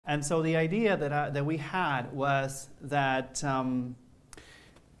And so the idea that we had was that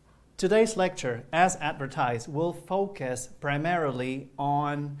today's lecture, as advertised, will focus primarily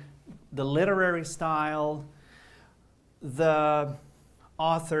on the literary style, the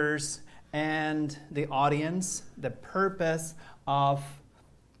authors, and the audience, the purpose of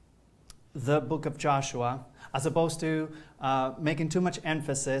the book of Joshua, as opposed to making too much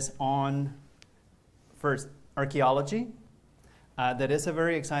emphasis on, first, archaeology. That is a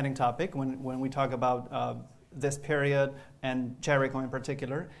very exciting topic when we talk about this period and Jericho in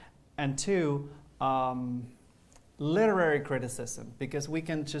particular. And two, literary criticism, because we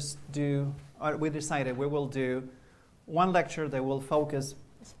can just do, we decided we will do one lecture that will focus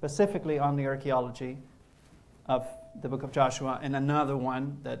specifically on the archaeology of the book of Joshua, and another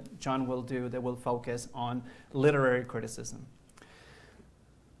one that John will do that will focus on literary criticism.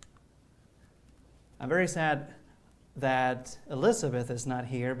 I'm very sad that Elizabeth is not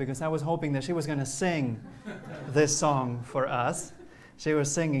here, because I was hoping that she was going to sing this song for us. She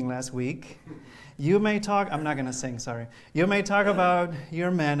was singing last week. You may talk, I'm not going to sing, sorry. You may talk about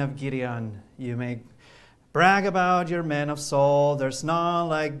your men of Gideon. You may brag about your men of Saul. There's none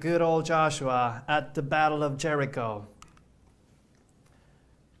like good old Joshua at the battle of Jericho.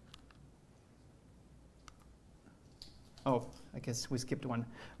 Oh, I guess we skipped one.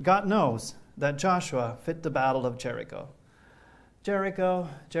 God knows that Joshua fit the battle of Jericho. Jericho,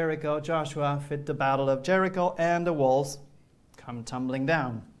 Jericho, Joshua fit the battle of Jericho, and the walls come tumbling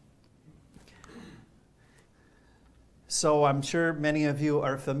down. So I'm sure many of you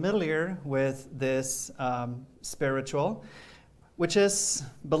are familiar with this spiritual, which is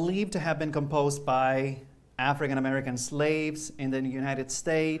believed to have been composed by African American slaves in the United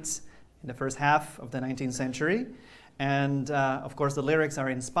States in the first half of the 19th century. And of course, the lyrics are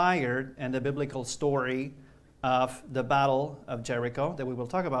inspired in the biblical story of the Battle of Jericho that we will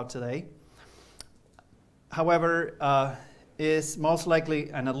talk about today. However, is most likely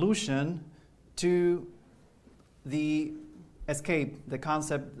an allusion to the escape, the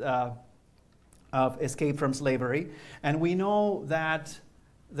concept of escape from slavery. And we know that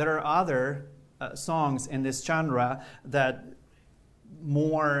there are other songs in this genre that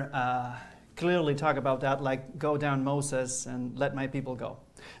more clearly talk about that, like Go Down Moses and Let My People Go.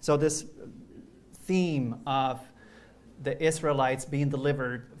 So this theme of the Israelites being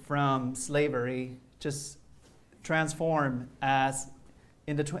delivered from slavery just transformed as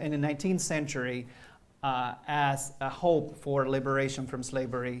in the 19th century as a hope for liberation from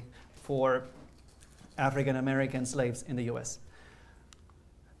slavery for African American slaves in the U.S.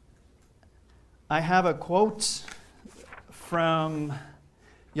 I have a quote from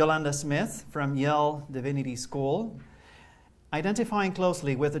Yolanda Smith from Yale Divinity School. Identifying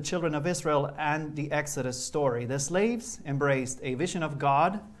closely with the children of Israel and the Exodus story, the slaves embraced a vision of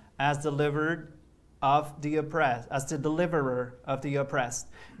God as delivered of the oppressed, as the deliverer of the oppressed.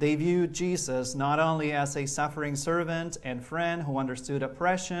 They viewed Jesus not only as a suffering servant and friend who understood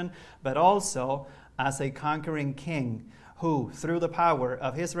oppression, but also as a conquering king who, through the power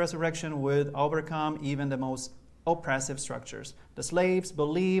of his resurrection, would overcome even the most oppressive structures. The slaves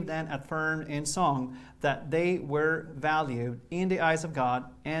believed and affirmed in song that they were valued in the eyes of God,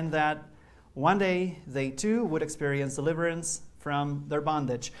 and that one day they too would experience deliverance from their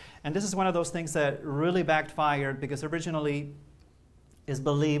bondage. And this is one of those things that really backfired, because originally it's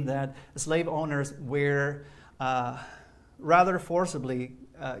believed that slave owners were rather forcibly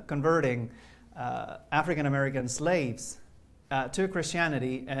converting African American slaves to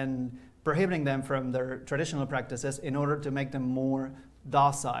Christianity and prohibiting them from their traditional practices in order to make them more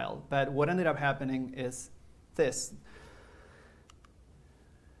docile. But what ended up happening is this.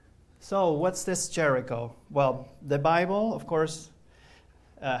 So what's this Jericho? Well, the Bible, of course,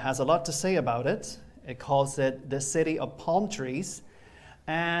 has a lot to say about it. It calls it the city of palm trees,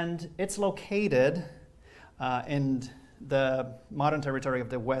 and it's located in the modern territory of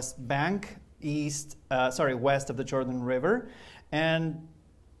the West Bank, west of the Jordan River, and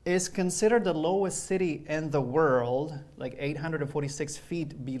is considered the lowest city in the world, like 846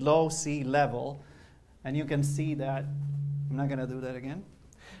 feet below sea level. And you can see that, I'm not going to do that again.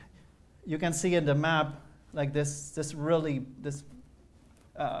 You can see in the map, like it's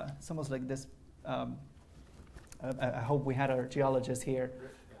almost like this, I hope we had our geologist here,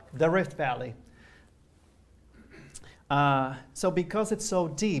 the Rift Valley. So because it's so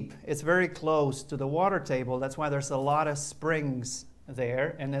deep, it's very close to the water table. That's why there's a lot of springs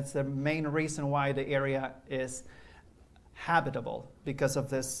there, and that's the main reason why the area is habitable, because of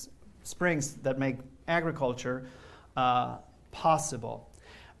this springs that make agriculture possible.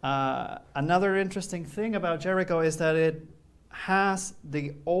 Another interesting thing about Jericho is that it has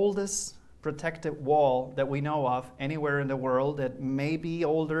the oldest protected wall that we know of anywhere in the world, that may be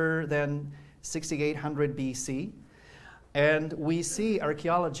older than 6800 BC. And we see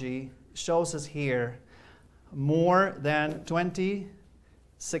archaeology shows us here more than 20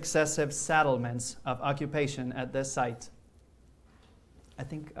 successive settlements of occupation at this site. I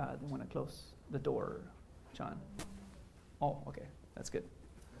think I want to close the door, John. Oh, okay, that's good.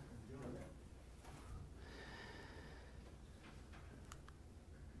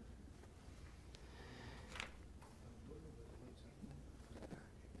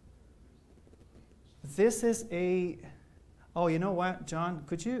 This is a, oh, you know what, John?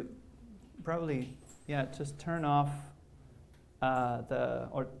 Could you probably, just turn off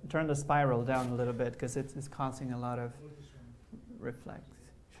or turn the spiral down a little bit, because it's causing a lot of reflection.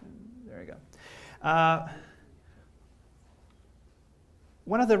 There you go.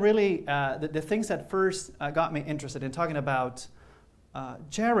 One of the really, the things that first got me interested in talking about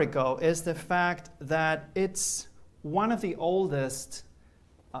Jericho is the fact that it's one of the oldest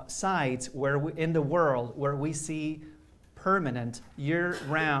sites in the world where we see permanent,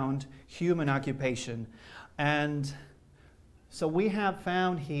 year-round human occupation. And so we have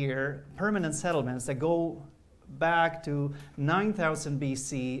found here permanent settlements that go back to 9000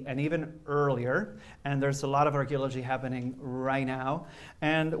 BC and even earlier. And there's a lot of archaeology happening right now.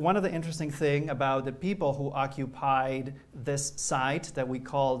 And one of the interesting things about the people who occupied this site that we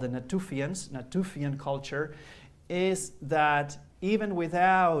call the Natufian culture, is that even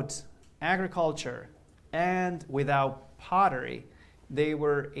without agriculture and without pottery, they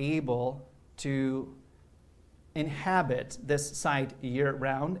were able to inhabit this site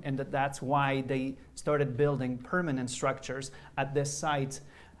year-round, and that's why they started building permanent structures at this site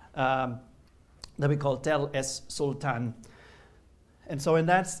that we call Tel Es Sultan. And so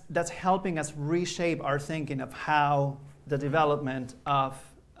that's helping us reshape our thinking of how the development of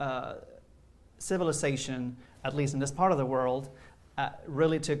civilization, at least in this part of the world,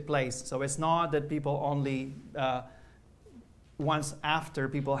 really took place. So it's not that people only, once after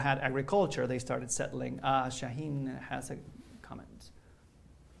people had agriculture, they started settling. Shaheen has a comment.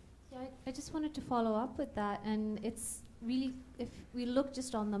 Yeah, I just wanted to follow up with that. And it's really, if we look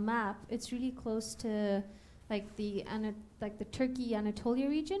just on the map, it's really close to like the Turkey Anatolia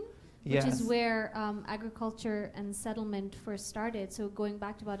region, which is where agriculture and settlement first started. So going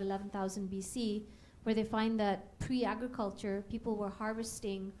back to about 11,000 BC, where they find that pre-agriculture, people were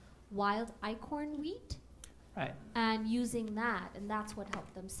harvesting wild acorn wheat, right, and using that, and that's what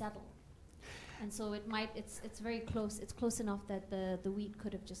helped them settle. And so it's very close. It's close enough that the wheat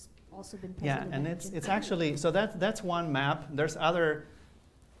could have just also been present. Yeah, and it's actually, so that's one map. There's other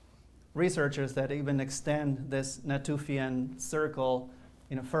researchers that even extend this Natufian circle,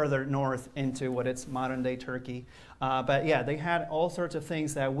 further north into what is modern-day Turkey. But yeah, they had all sorts of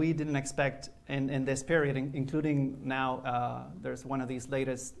things that we didn't expect in this period, including now there's one of these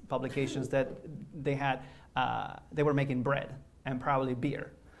latest publications that they were making bread and probably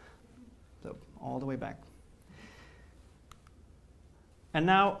beer. So all the way back. And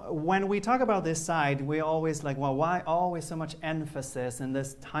now, when we talk about this site, we always like, well, why always so much emphasis in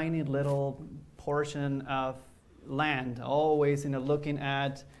this tiny little portion of land, always looking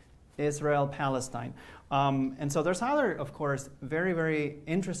at Israel, Palestine. And so there's other, of course, very, very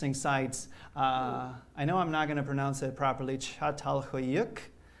interesting sites. I know I'm not going to pronounce it properly, Çatalhöyük.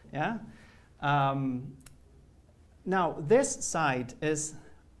 Yeah? Now, this site is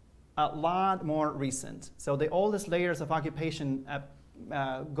a lot more recent. So the oldest layers of occupation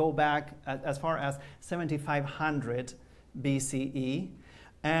go back as far as 7500 BCE.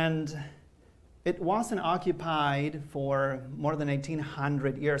 And it wasn't occupied for more than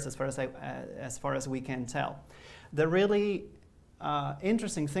 1800 years, as far as we can tell. The really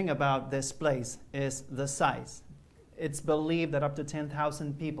interesting thing about this place is the size. It's believed that up to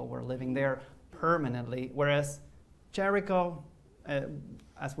 10,000 people were living there permanently, whereas Jericho,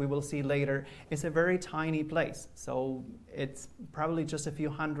 as we will see later, is a very tiny place. So it's probably just a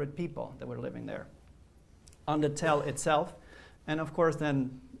few hundred people that were living there on the Tel itself, and of course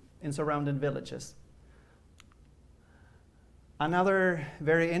then in surrounding villages. Another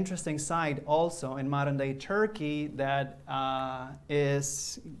very interesting site also in modern-day Turkey that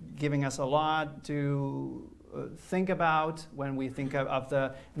is giving us a lot to think about when we think of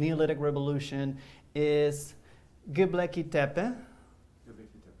the Neolithic Revolution is Göbekli Tepe.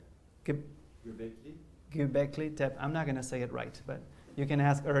 Göbekli Tepe. I'm not going to say it right, but you can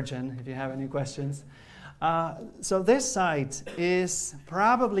ask Ercan if you have any questions. So this site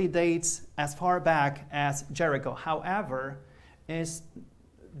probably dates as far back as Jericho. However,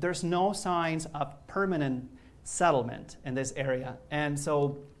 there's no signs of permanent settlement in this area. And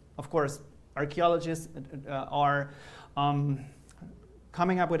so, of course, archaeologists are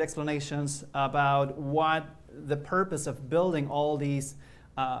coming up with explanations about what the purpose of building all these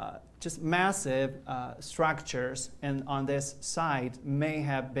just massive structures on this site may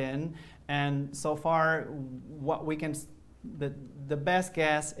have been. And so far, what we can, the best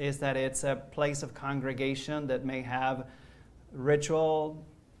guess is that it's a place of congregation that may have ritual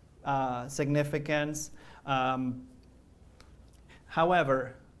significance.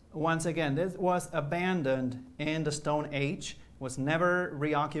 However, once again, this was abandoned in the Stone Age, was never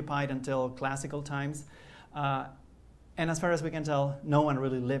reoccupied until classical times. And as far as we can tell, no one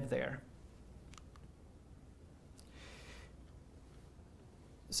really lived there.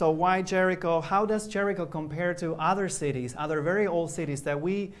 So why Jericho? How does Jericho compare to other cities, other very old cities that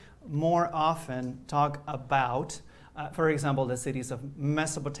we more often talk about? For example, the cities of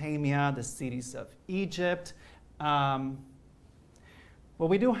Mesopotamia, the cities of Egypt. Well,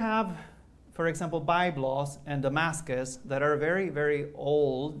 we do have, for example, Byblos and Damascus that are very, very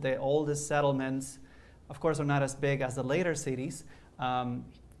old. The oldest settlements, of course, are not as big as the later cities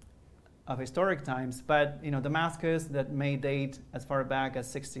of historic times, but Damascus that may date as far back as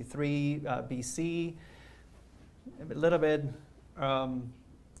 63 BC, a little bit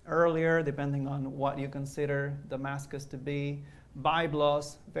earlier, depending on what you consider Damascus to be.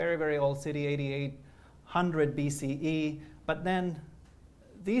 Byblos, very, very old city, 8800 BCE. But then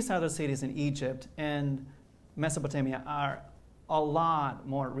these other cities in Egypt and Mesopotamia are a lot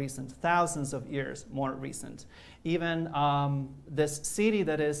more recent, thousands of years more recent. Even this city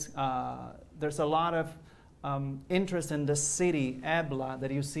that is, there's a lot of interest in this city, Ebla,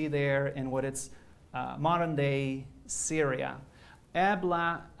 that you see there in what it's modern-day Syria.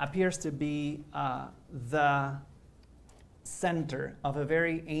 Ebla appears to be the center of a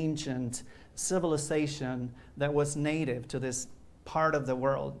very ancient civilization that was native to this part of the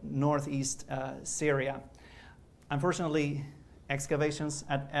world, northeast Syria. Unfortunately, excavations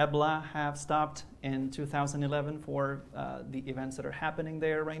at Ebla have stopped in 2011 for the events that are happening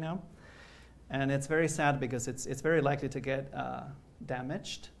there right now. And it's very sad because it's very likely to get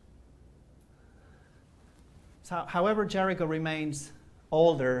damaged. So, however, Jericho remains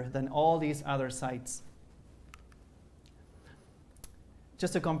older than all these other sites.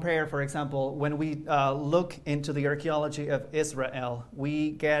 Just to compare, for example, when we look into the archaeology of Israel,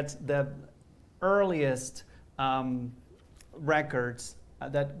 we get the earliest records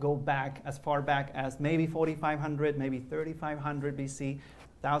that go back as far back as maybe 4500, maybe 3500 BC,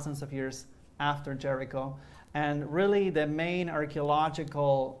 thousands of years after Jericho. And really the main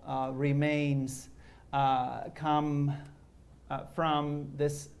archaeological remains come from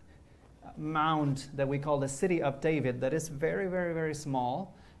this mound that we call the City of David that is very, very, very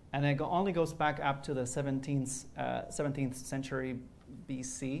small, and it only goes back up to the 17th century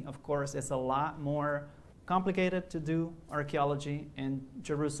BC. Of course, it's a lot more complicated to do archaeology in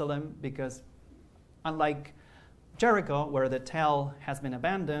Jerusalem because unlike Jericho, where the tell has been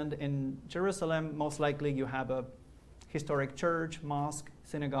abandoned, in Jerusalem, most likely you have a historic church, mosque,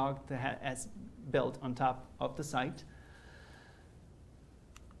 synagogue that has built on top of the site.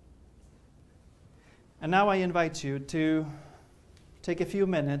 And now I invite you to take a few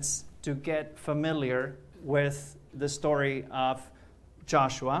minutes to get familiar with the story of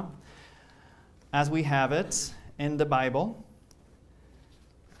Joshua as we have it in the Bible.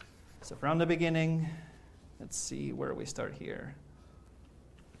 So from the beginning, let's see where we start here.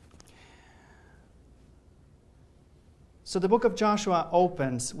 So the book of Joshua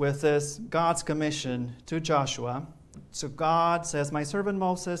opens with this God's commission to Joshua. So God says, "My servant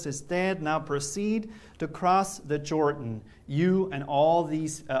Moses is dead. Now proceed to cross the Jordan, you and all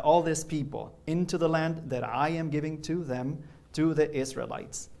this people, into the land that I am giving to them, to the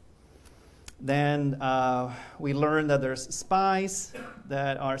Israelites." Then we learn that there's spies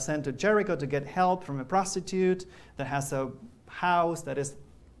that are sent to Jericho to get help from a prostitute that has a house that is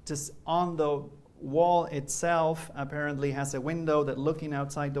just on the wall itself, apparently has a window that looking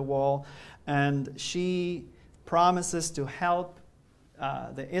outside the wall, and she promises to help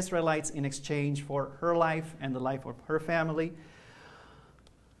the Israelites in exchange for her life and the life of her family.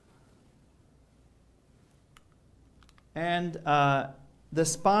 And the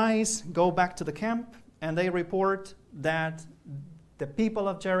spies go back to the camp and they report that the people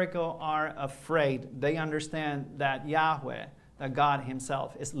of Jericho are afraid. They understand that Yahweh, that God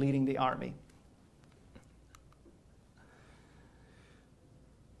himself, is leading the army.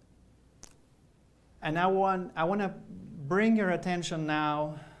 And I want to bring your attention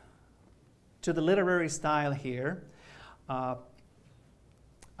now to the literary style here. I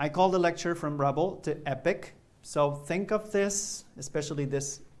call the lecture from Rubble to epic. So think of this, especially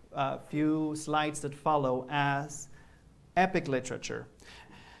this few slides that follow, as epic literature.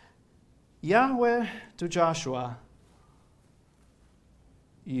 Yahweh to Joshua,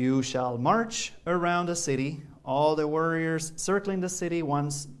 you shall march around the city, all the warriors circling the city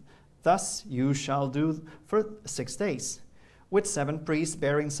once. Thus you shall do for 6 days, with 7 priests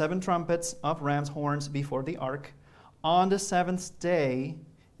bearing 7 trumpets of ram's horns before the ark. On the 7th day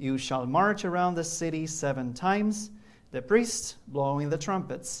you shall march around the city 7 times, the priests blowing the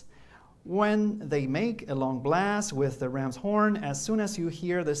trumpets. When they make a long blast with the ram's horn, as soon as you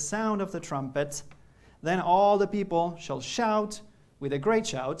hear the sound of the trumpet, then all the people shall shout with a great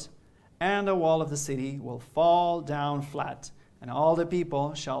shout, and the wall of the city will fall down flat, and all the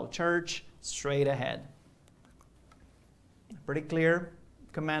people shall charge straight ahead. Pretty clear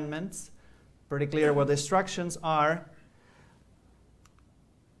commandments, pretty clear what the instructions are.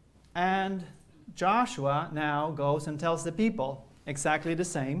 And Joshua now goes and tells the people exactly the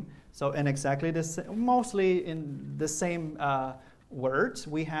same. So in exactly the same, mostly in the same words,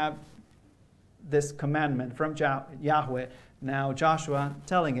 we have this commandment from Yahweh. Now Joshua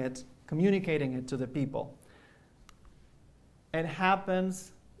telling it, communicating it to the people. It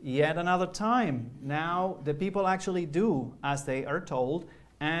happens yet another time. Now the people actually do as they are told,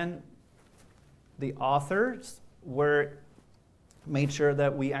 and the authors made sure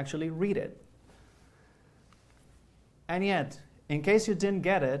that we actually read it. And yet, in case you didn't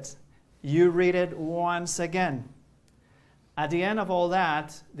get it, you read it once again. At the end of all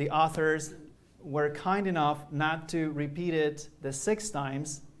that, the authors were kind enough not to repeat it the 6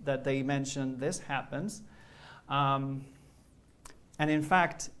 times that they mentioned this happens. And in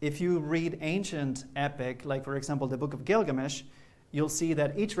fact, if you read ancient epic, like for example the Book of Gilgamesh, you'll see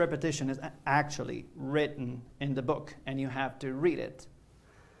that each repetition is actually written in the book, and you have to read it.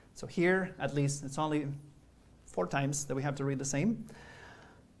 So here, at least, it's only 4 times that we have to read the same.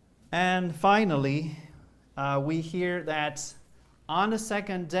 And finally, we hear that on the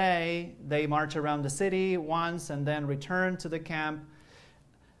 2nd day, they march around the city once and then return to the camp.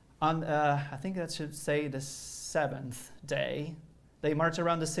 On, I think that should say the 7th day. They march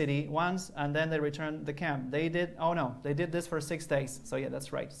around the city once and then they return to the camp. They did this for 6 days. So yeah,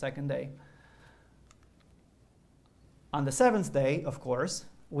 that's right, 2nd day. On the 7th day, of course,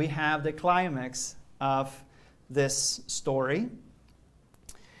 we have the climax of this story.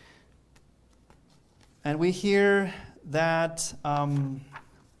 And we hear that on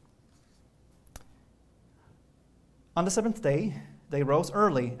the 7th day, they rose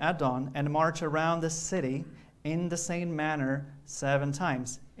early at dawn and marched around the city in the same manner 7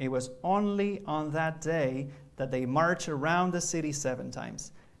 times. It was only on that day that they marched around the city 7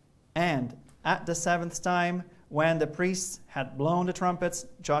 times. And at the 7th time, when the priests had blown the trumpets,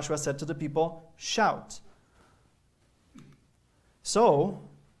 Joshua said to the people, "Shout." So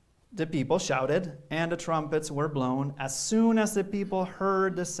the people shouted, and the trumpets were blown. As soon as the people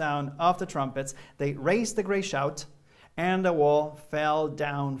heard the sound of the trumpets, they raised a great shout, and the wall fell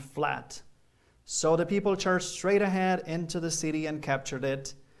down flat. So the people charged straight ahead into the city and captured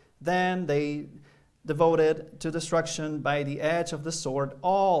it. Then they devoted to destruction by the edge of the sword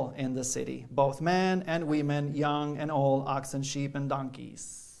all in the city, both men and women, young and old, oxen, sheep, and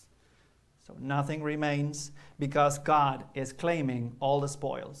donkeys. So nothing remains because God is claiming all the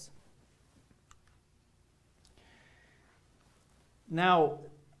spoils. Now,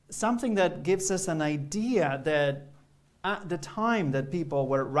 something that gives us an idea that at the time that people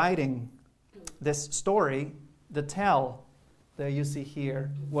were writing this story, the tell that you see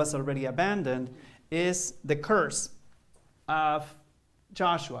here was already abandoned, is the curse of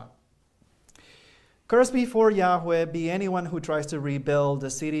Joshua. Cursed before Yahweh be anyone who tries to rebuild the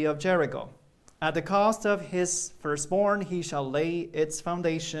city of Jericho. At the cost of his firstborn he shall lay its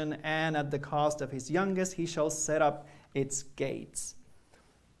foundation, and at the cost of his youngest he shall set up its gates.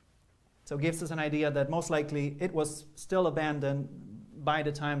 So it gives us an idea that most likely it was still abandoned by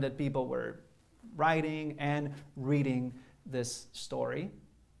the time that people were writing and reading this story.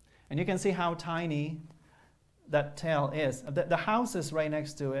 And you can see how tiny that tell is. The houses right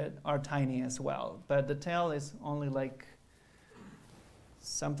next to it are tiny as well, but the tell is only like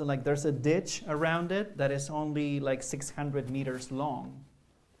something like there's a ditch around it that is only like 600 meters long.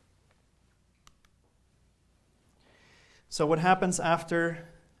 So what happens after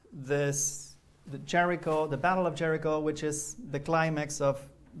this, the Battle of Jericho, which is the climax of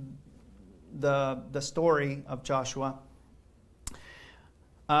the story of Joshua?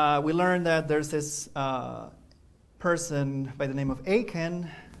 We learn that there's this person by the name of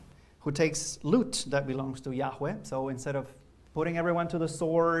Achan who takes loot that belongs to Yahweh. So instead of putting everyone to the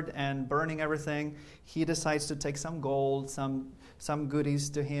sword and burning everything, he decides to take some gold, some goodies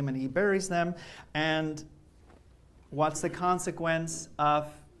to him, and he buries them. And what's the consequence of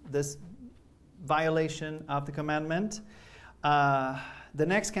this violation of the commandment? The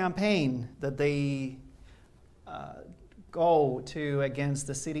next campaign that they go to against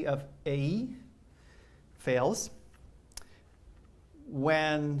the city of Ai fails.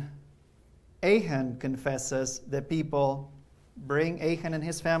 When Achan confesses, the people bring Achan and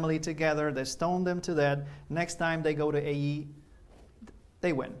his family together, they stone them to death. Next time they go to Ai,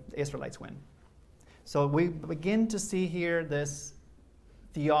 they win. The Israelites win. So we begin to see here this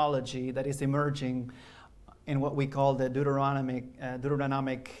theology that is emerging in what we call the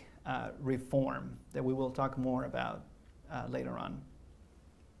Deuteronomic reform that we will talk more about later on.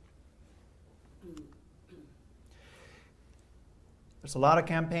 There's a lot of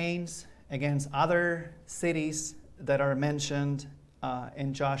campaigns against other cities that are mentioned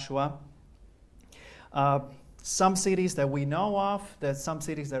in Joshua. Some cities that we know of, there's some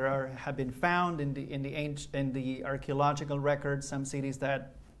cities that have been found in the archaeological records, some cities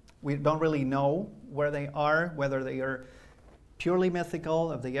that we don't really know where they are, whether they are purely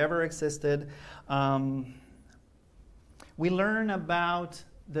mythical, if they ever existed. We learn about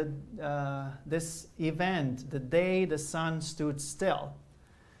this event, the day the sun stood still.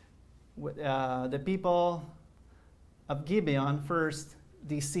 The people of Gibeon first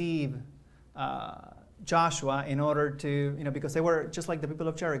deceive Joshua in order to, because they were just like the people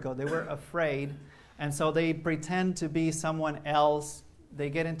of Jericho, they were afraid, and so they pretend to be someone else. They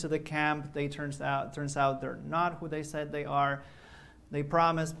get into the camp. Turns out they're not who they said they are. They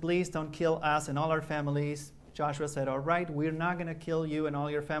promise, please don't kill us and all our families. Joshua said, all right, we're not going to kill you and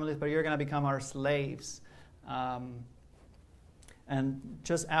all your families, but you're going to become our slaves. And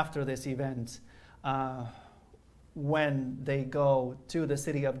just after this event, when they go to the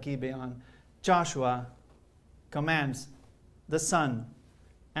city of Gibeon, Joshua commands the sun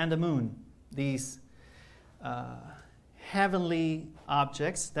and the moon, these heavenly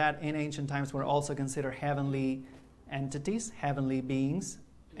objects that in ancient times were also considered heavenly entities, heavenly beings,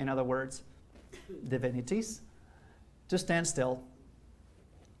 in other words, divinities, to stand still.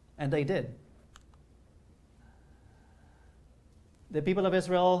 And they did. The people of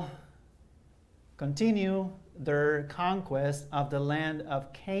Israel continue their conquest of the land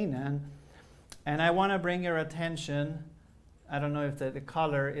of Canaan. And I want to bring your attention, I don't know if the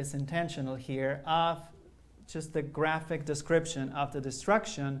color is intentional here, of just the graphic description of the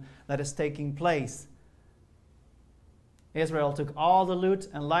destruction that is taking place. Israel took all the loot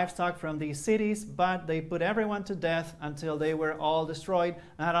and livestock from these cities, but they put everyone to death until they were all destroyed.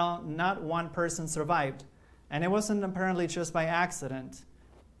 Not one person survived. And it wasn't apparently just by accident.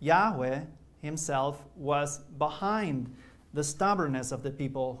 Yahweh himself was behind the stubbornness of the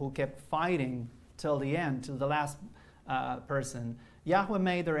people who kept fighting till the end, till the last person. Yahweh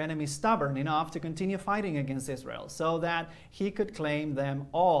made their enemies stubborn enough to continue fighting against Israel so that he could claim them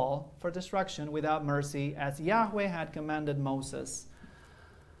all for destruction without mercy, as Yahweh had commanded Moses.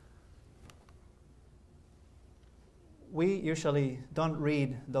 We usually don't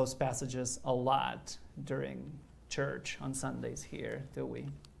read those passages a lot during church on Sundays here, do we?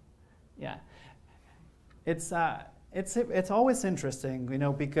 Yeah. It's always interesting,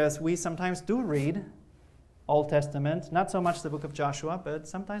 because we sometimes do read Old Testament, not so much the book of Joshua, but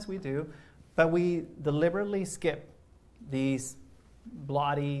sometimes we do. But we deliberately skip these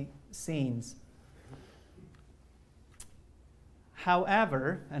bloody scenes.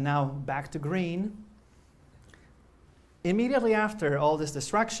 However, and now back to green, immediately after all this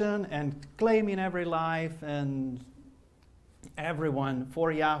destruction and claiming every life and everyone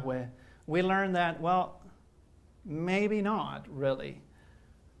for Yahweh, we learn that, well, maybe not really.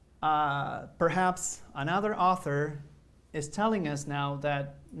 Perhaps another author is telling us now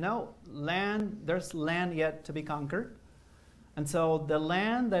that no, there's land yet to be conquered. And so the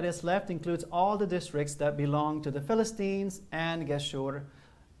land that is left includes all the districts that belong to the Philistines and Geshur,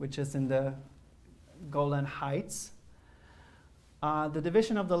 which is in the Golan Heights. The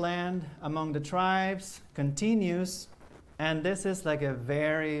division of the land among the tribes continues, and this is like a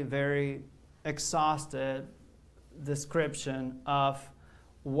very, very exhausted description of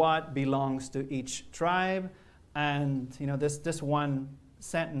what belongs to each tribe. And this one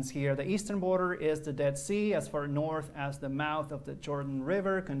sentence here: the eastern border is the Dead Sea, as far north as the mouth of the Jordan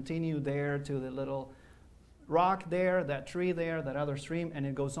River. Continue there to the little rock there, that tree there, that other stream, and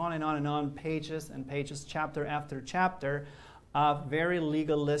it goes on and on and on, pages and pages, chapter after chapter, of a very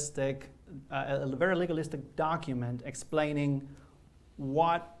legalistic document explaining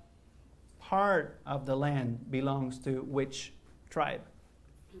what part of the land belongs to which tribe.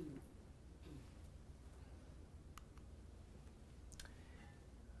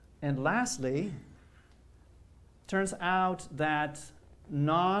 And lastly, turns out that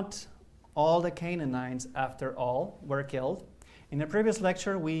not all the Canaanites, after all, were killed. In the previous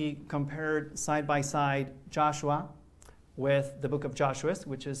lecture, we compared side by side Joshua with the book of Joshua,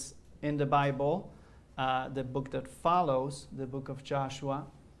 which is in the Bible, the book that follows the book of Joshua.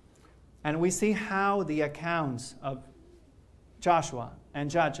 And we see how the accounts of Joshua and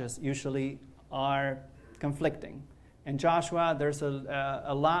Judges usually are conflicting. In Joshua, there's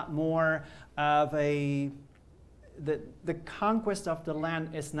a lot more of the conquest of the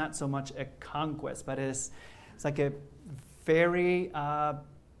land is not so much a conquest, but it's like a very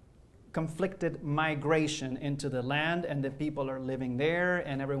conflicted migration into the land, and the people are living there,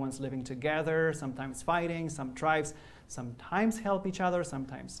 and everyone's living together, sometimes fighting, some tribes sometimes help each other,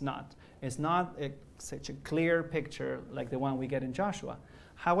 sometimes not. It's not such a clear picture like the one we get in Joshua.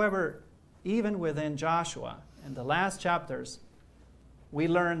 However, even within Joshua, in the last chapters, we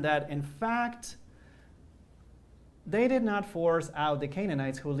learn that, in fact, they did not force out the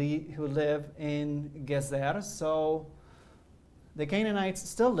Canaanites who live in Gezer. So the Canaanites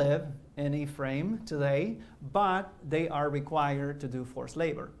still live in Ephraim today, but they are required to do forced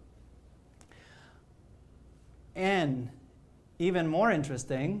labor. And even more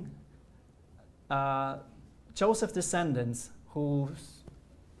interesting, Joseph's descendants, whose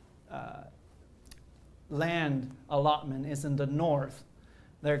land allotment is in the north,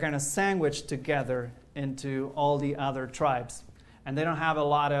 they're kind of sandwiched together into all the other tribes. And they don't have a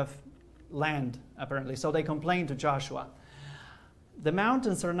lot of land, apparently. So they complain to Joshua. The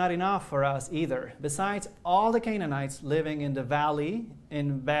mountains are not enough for us either. Besides, all the Canaanites living in the valley,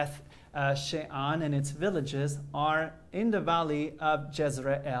 in Beth Shean and its villages, are in the valley of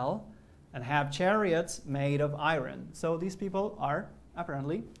Jezreel and have chariots made of iron. So these people are,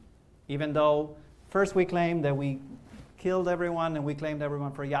 apparently, even though first we claim that we killed everyone and we claimed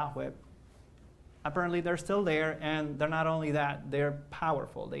everyone for Yahweh, apparently they're still there, and they're not only that, they're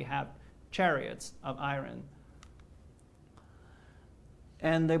powerful. They have chariots of iron.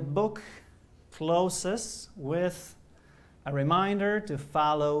 And the book closes with a reminder to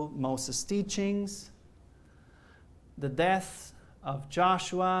follow Moses' teachings, the death of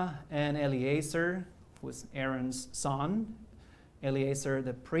Joshua and Eleazar, who was Aaron's son, Eleazar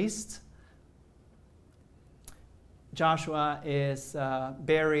the priest. Joshua is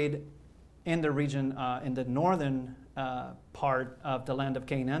buried in the region, in the northern part of the land of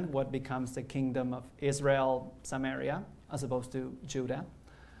Canaan, what becomes the kingdom of Israel, Samaria, as opposed to Judah.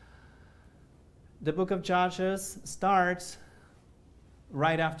 The book of Judges starts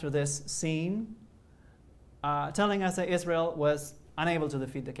right after this scene, telling us that Israel was unable to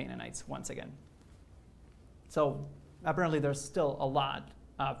defeat the Canaanites once again. So apparently there's still a lot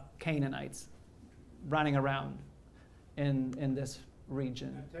of Canaanites running around in this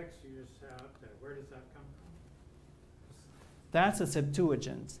region. That text you just had up there, where does that come from? That's a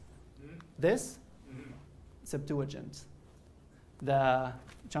Septuagint. Mm-hmm. This? Mm-hmm. Septuagint.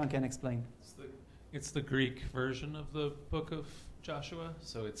 John can explain. It's the Greek version of the book of Joshua.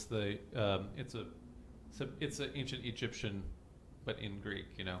 So it's an ancient Egyptian, but in Greek,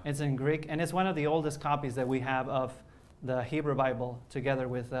 you know. It's in Greek, and it's one of the oldest copies that we have of the Hebrew Bible, together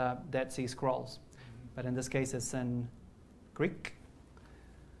with Dead Sea Scrolls. Mm-hmm. But in this case, it's in Greek.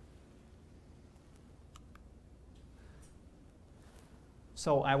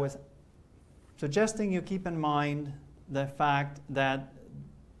 So I was suggesting you keep in mind the fact that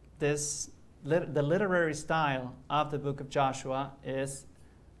the literary style of the book of Joshua is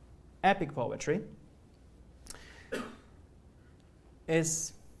epic poetry.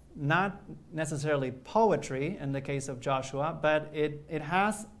 It's not necessarily poetry in the case of Joshua, but it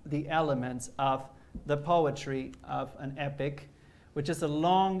has the elements of the poetry of an epic, which is a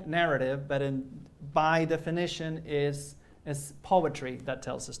long narrative, but by definition is poetry that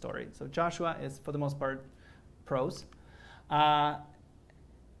tells the story. So Joshua is, for the most part, prose.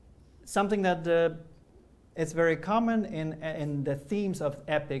 Something that it's very common in the themes of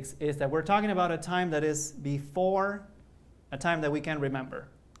epics is that we're talking about a time that is before a time that we can remember,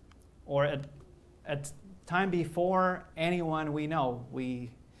 or a time before anyone we know. We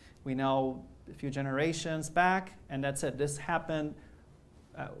know a few generations back, and that's it. This happened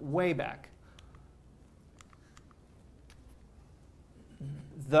way back.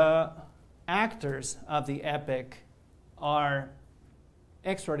 The actors of the epic are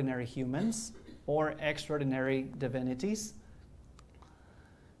extraordinary humans or extraordinary divinities.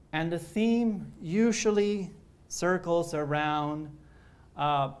 And the theme usually circles around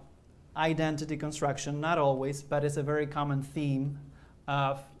identity construction, not always, but it's a very common theme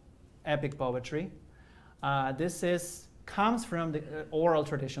of epic poetry. Comes from the oral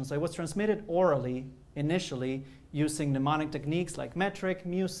tradition. So it was transmitted orally initially using mnemonic techniques like metric,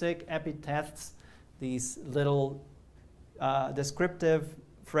 music, epithets, these little descriptive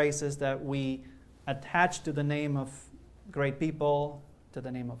phrases that we attach to the name of great people, to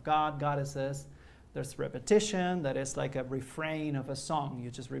the name of God, goddesses. There's repetition that is like a refrain of a song.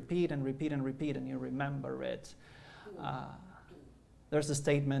 You just repeat and repeat and repeat and you remember it. There's a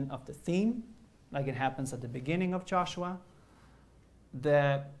statement of the theme, like it happens at the beginning of Joshua.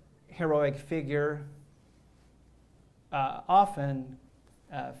 The heroic figure often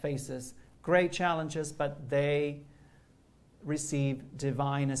faces great challenges, but they receive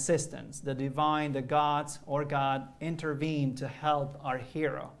divine assistance. The gods or God intervene to help our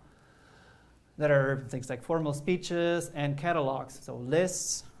hero. There are things like formal speeches and catalogs, so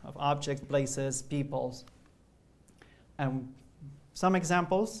lists of objects, places, peoples. And some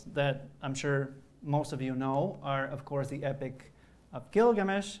examples that I'm sure most of you know are, of course, the Epic of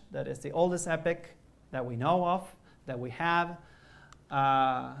Gilgamesh. That is the oldest epic that we know of, that we have.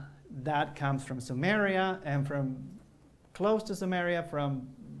 That comes from Sumeria, and from close to Sumeria, from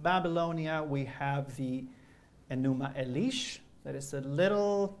Babylonia, we have the Enuma Elish. That is a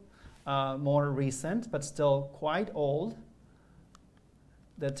little more recent, but still quite old.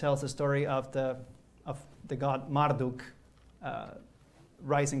 That tells the story of the god Marduk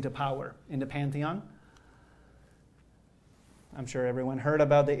rising to power in the pantheon. I'm sure everyone heard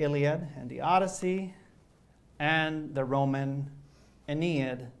about the Iliad and the Odyssey and the Roman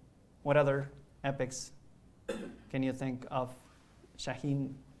Aeneid. What other epics can you think of?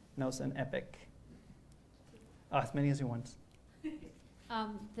 Shaheen knows an epic. As many as you want.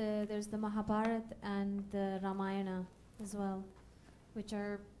 There's the Mahabharata and the Ramayana as well, which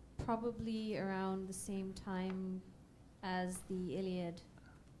are probably around the same time as the Iliad.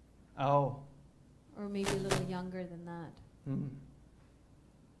 Oh. Or maybe a little younger than that. Mm.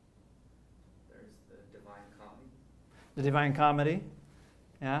 There's the Divine Comedy. The Divine Comedy,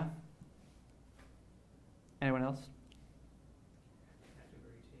 yeah. Anyone else?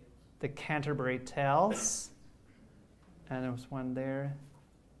 The Canterbury Tales. And there was one there.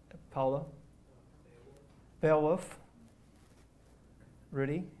 Paulo? Beowulf.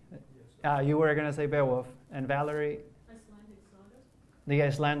 Rudy? You were going to say Beowulf. And Valerie? Icelandic sagas? The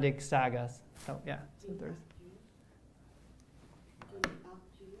Icelandic sagas. Oh, yeah. So there's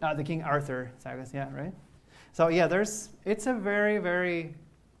the King Arthur sagas, yeah, right? So, yeah, it's a very, very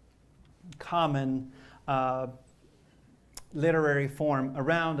common literary form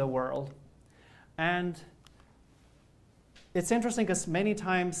around the world. And it's interesting because many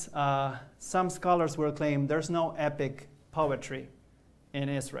times some scholars will claim there's no epic poetry in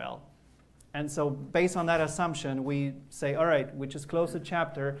Israel. And so based on that assumption, we say, all right, we just close the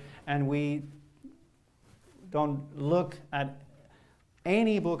chapter and we don't look at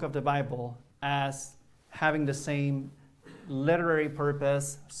any book of the Bible as having the same literary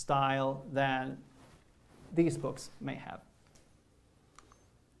purpose, style that these books may have.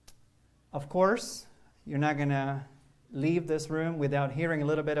 Of course, you're not going to leave this room without hearing a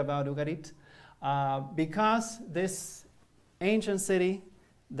little bit about Ugarit, because this ancient city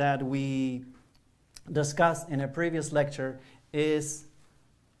that we discussed in a previous lecture is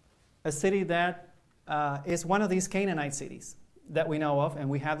a city that is one of these Canaanite cities that we know of, and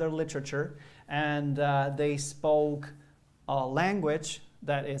we have their literature, and they spoke a language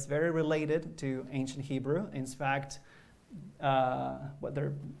that is very related to ancient Hebrew. In fact,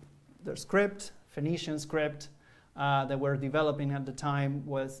 their script, Phoenician script, that we're developing at the time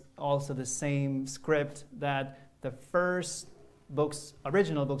was also the same script that the first books,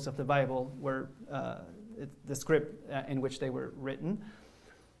 original books of the Bible were, the script in which they were written.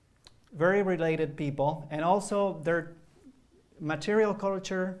 Very related people, and also their material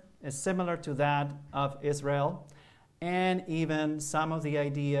culture is similar to that of Israel, and even some of the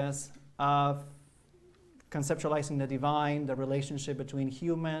ideas of conceptualizing the divine, the relationship between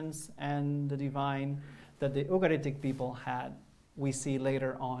humans and the divine that the Ugaritic people had, we see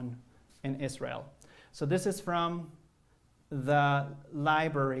later on in Israel. So this is from the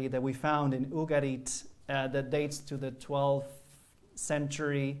library that we found in Ugarit that dates to the 12th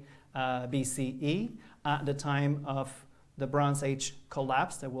century BCE, at the time of the Bronze Age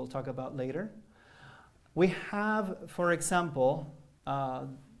collapse that we'll talk about later. We have, for example,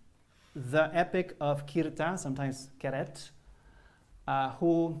 the Epic of Kirta, sometimes Keret,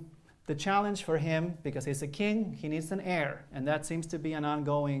 who the challenge for him, because he's a king, he needs an heir, and that seems to be an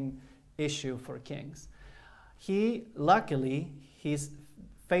ongoing issue for kings. Luckily, his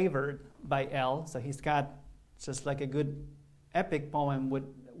favored by El. So he's got, just like a good epic poem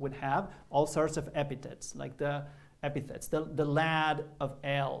would have, all sorts of epithets, like the epithets. The lad of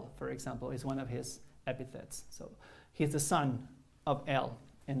El, for example, is one of his epithets. So he's the son of El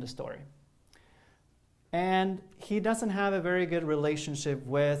in the story. And he doesn't have a very good relationship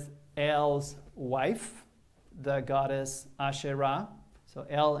with El's wife, the goddess Asherah. So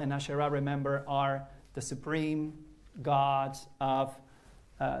El and Asherah, remember, are the supreme gods of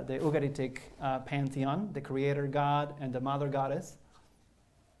the Ugaritic pantheon, the creator god and the mother goddess.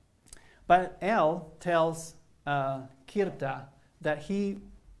 But El tells Kirta that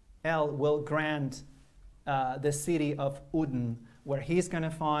El will grant the city of Udon, where he's going to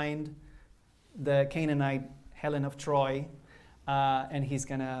find the Canaanite Helen of Troy, and he's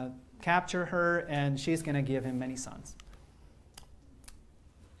going to capture her, and she's going to give him many sons.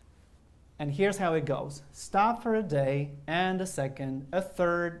 And here's how it goes. Stop for a day, and a second, a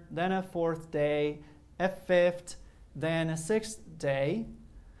third, then a fourth day, a fifth, then a sixth day.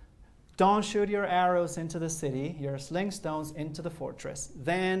 Don't shoot your arrows into the city, your sling stones into the fortress.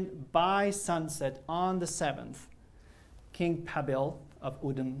 Then by sunset on the seventh, King Pabil of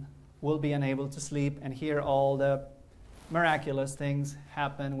Udon will be unable to sleep, and here all the miraculous things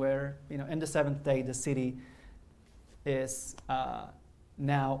happen where, in the seventh day, the city is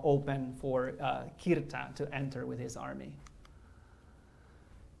now open for Kirta to enter with his army.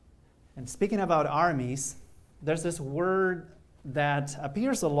 And speaking about armies, there's this word that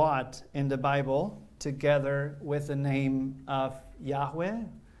appears a lot in the Bible together with the name of Yahweh,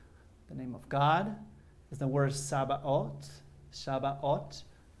 the name of God, is the word Sabaoth. Sabaoth,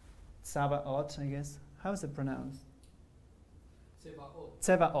 I guess. How is it pronounced?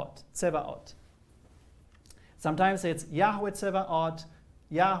 Tsevaot. Sometimes it's Yahweh Tsevaot,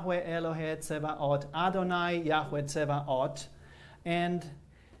 Yahweh Elohe Tsevaot, Adonai Yahweh Tsevaot. And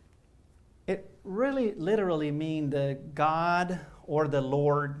it really literally means the God or the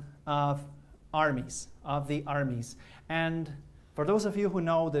Lord of armies, of the armies. And for those of you who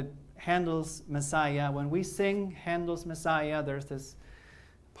know the Handel's Messiah, when we sing Handel's Messiah, there's this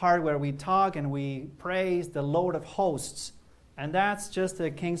part where we talk and we praise the Lord of hosts. And that's just the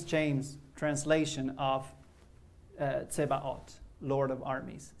King James translation of Tsebaot, Lord of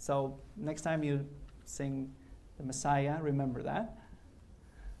armies. So next time you sing the Messiah, remember that.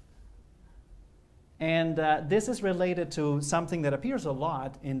 And this is related to something that appears a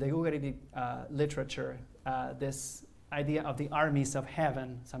lot in the Ugaritic literature, this idea of the armies of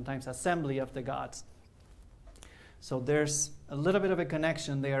heaven, sometimes assembly of the gods. So there's a little bit of a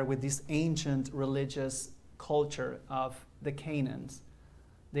connection there with this ancient religious culture of the Canaans,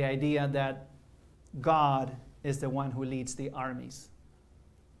 the idea that God is the one who leads the armies.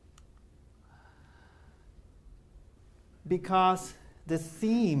 Because the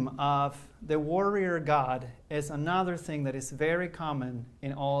theme of the warrior god is another thing that is very common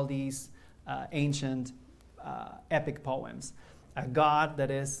in all these ancient epic poems. A god that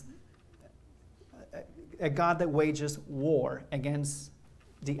wages war against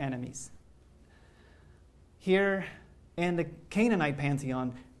the enemies. Here in the Canaanite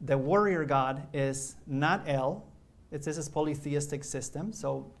pantheon, the warrior god is not El. This is a polytheistic system,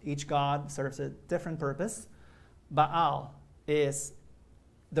 so each god serves a different purpose. Baal is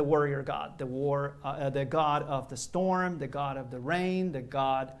the warrior god, the god of the storm, the god of the rain, the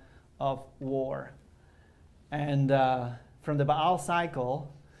god of war. And from the Baal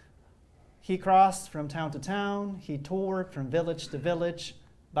cycle, he crossed from town to town. He toured from village to village.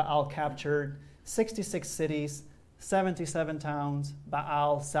 Baal captured 66 cities, 77 towns.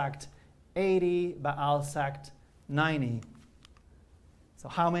 Baal sacked 80. Baal sacked 90. So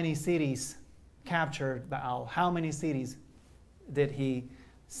how many cities captured Baal? How many cities did he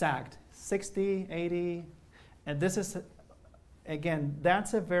sacked? 60, 80? And this is, again,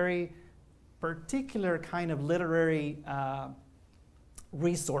 that's a very particular kind of literary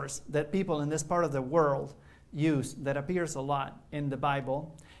resource that people in this part of the world use that appears a lot in the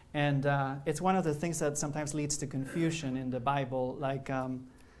Bible. And it's one of the things that sometimes leads to confusion in the Bible. Like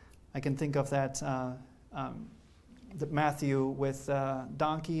I can think of that the Matthew with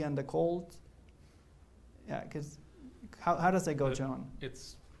donkey and the colt. Yeah, because how does that go, John?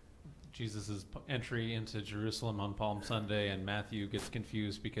 It's Jesus' entry into Jerusalem on Palm Sunday, and Matthew gets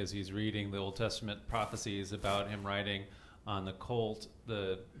confused because he's reading the Old Testament prophecies about him riding on the colt,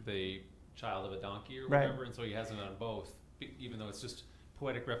 the child of a donkey or whatever, right. And so he has it on both, even though it's just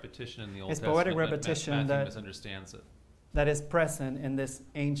poetic repetition in the Old Testament. It's poetic repetition that Matthew misunderstands it. That is present in this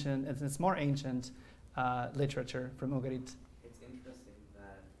ancient, it's more ancient literature from Ugarit. It's interesting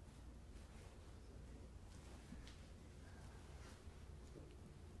that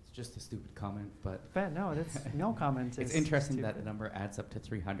just a stupid comment, but But no, that's no comment. it's is interesting that the stupid. number adds up to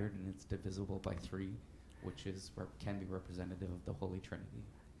 300 and it's divisible by 3, which is can be representative of the Holy Trinity.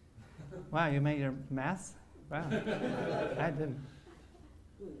 Wow, you made your math? Wow. I didn't.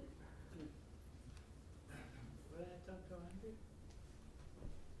 What adds up to 100?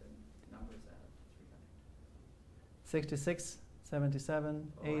 The numbers add up to 300. 66,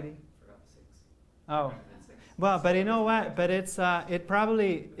 77, Oh, 80. I forgot 6. Oh. 306. Well, but you know what? But it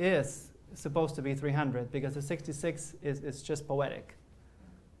probably is supposed to be 300 because the 66 is just poetic.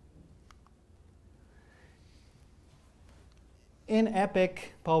 In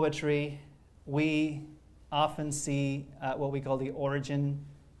epic poetry, we often see what we call the origin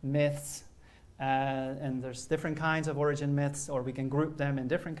myths. And there's different kinds of origin myths, or we can group them in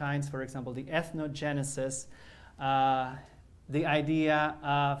different kinds. For example, the ethnogenesis, the idea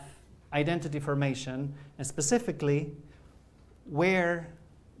of identity formation, and specifically, where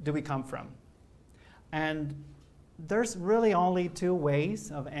do we come from? And there's really only 2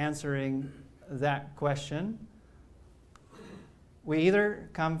 ways of answering that question. We either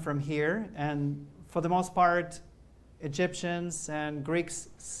come from here, and for the most part, Egyptians and Greeks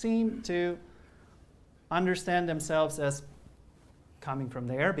seem to understand themselves as coming from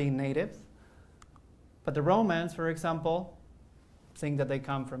there, being natives. But the Romans, for example, think that they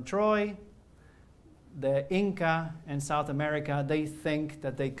come from Troy. The Inca in South America, they think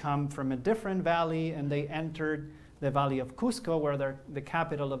that they come from a different valley and they entered the valley of Cusco, where the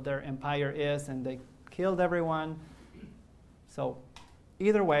capital of their empire is, and they killed everyone. So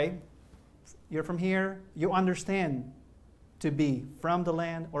either way, you're from here, you understand to be from the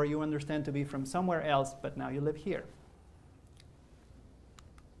land, or you understand to be from somewhere else, but now you live here.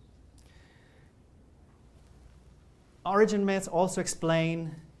 Origin myths also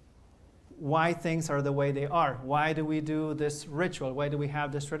explain why things are the way they are. Why do we do this ritual? Why do we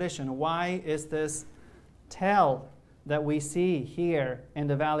have this tradition? Why is this tell that we see here in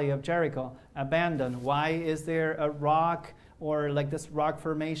the valley of Jericho abandoned? Why is there a rock, or like this rock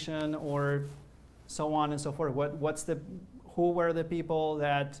formation, or so on and so forth? Who were the people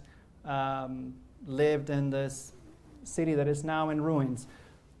that lived in this city that is now in ruins?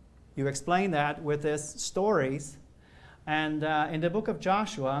 You explain that with these stories. And in the book of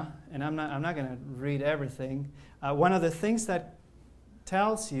Joshua, and I'm not going to read everything, one of the things that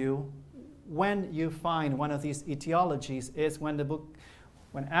tells you when you find one of these etiologies is when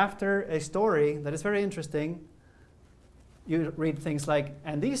after a story that is very interesting, you read things like,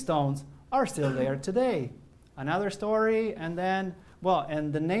 and these stones are still there today. Another story, and then,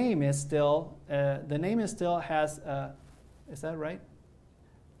 and the name is still has, is that right?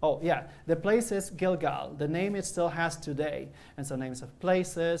 Oh, yeah, the place is Gilgal. The name it still has today. And so names of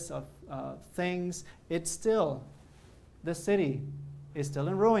places, of things, the city is still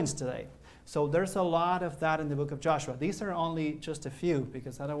in ruins today. So there's a lot of that in the book of Joshua. These are only just a few,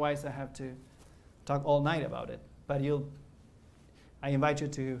 because otherwise I have to talk all night about it. But I invite you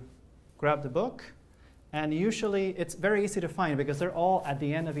to grab the book. And usually it's very easy to find because they're all at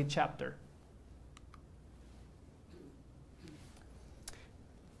the end of each chapter.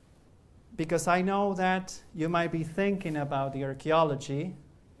 Because I know that you might be thinking about the archaeology.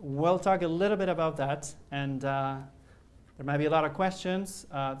 We'll talk a little bit about that, and there might be a lot of questions.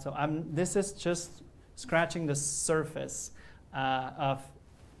 This is just scratching the surface of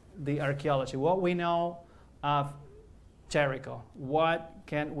the archaeology. What we know of Jericho. What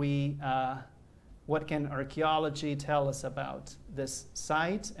can archaeology tell us about this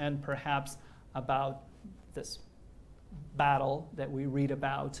site, and perhaps about this battle that we read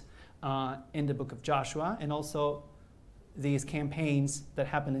about in the book of Joshua, and also these campaigns that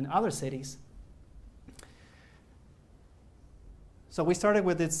happened in other cities. So we started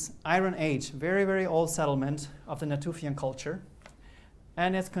with this Iron Age, very, very old settlement of the Natufian culture.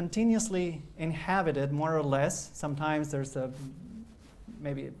 And it's continuously inhabited, more or less. Sometimes there's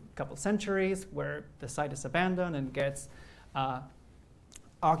maybe a couple centuries where the site is abandoned and gets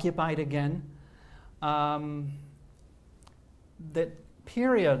occupied again. The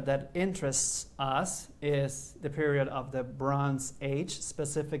period that interests us is the period of the Bronze Age,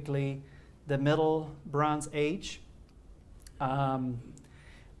 specifically the Middle Bronze Age. And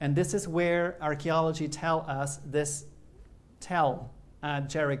this is where archaeology tell us this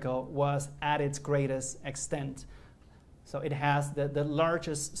Jericho was at its greatest extent. So it has the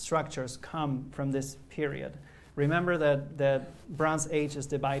largest structures come from this period. Remember that the Bronze Age is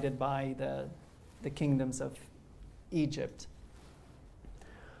divided by the kingdoms of Egypt.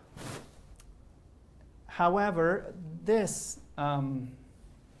 However, this, I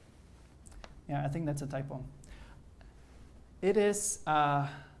think that's a typo. It is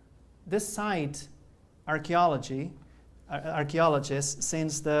this site, archaeologists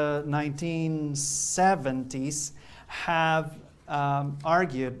since the 1970s have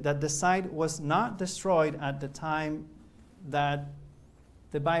argued that the site was not destroyed at the time that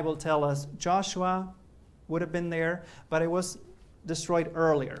the Bible tells us Joshua would have been there, but it was destroyed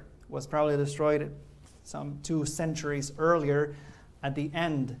earlier. It was probably destroyed some 2 centuries earlier at the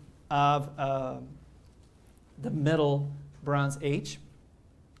end of the Middle Bronze Age.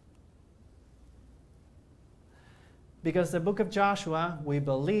 Because the book of Joshua, we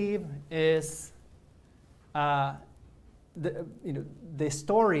believe, is the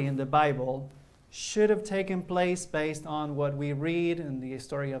story in the Bible should have taken place based on what we read in the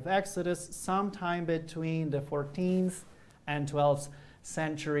story of Exodus sometime between the 14th and 12th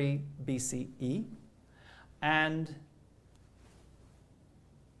century BCE. And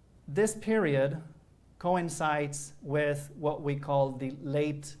this period coincides with what we call the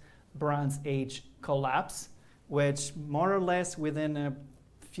late Bronze Age collapse, which more or less within a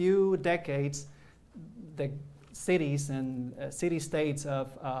few decades, the cities and city-states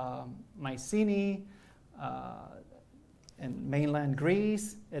of Mycenae and mainland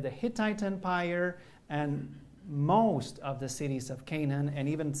Greece, the Hittite Empire, and most of the cities of Canaan, and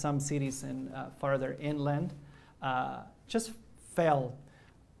even some cities in farther inland, just fell.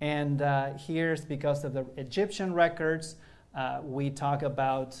 And here's because of the Egyptian records, we talk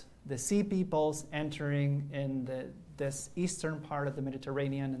about the sea peoples entering in this eastern part of the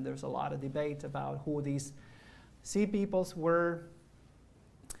Mediterranean, and there's a lot of debate about who these sea peoples were.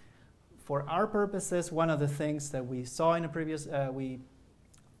 For our purposes, one of the things that we saw in the previous, we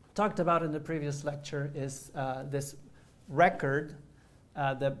talked about in the previous lecture is this record,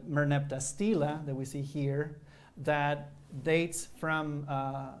 the Merneptah Stela that we see here, that dates from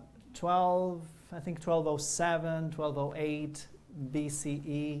 1207, 1208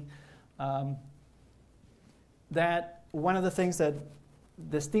 BCE. That one of the things that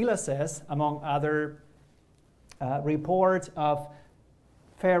the Stela says, among other reports of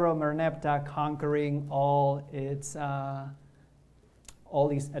Pharaoh Merneptah conquering all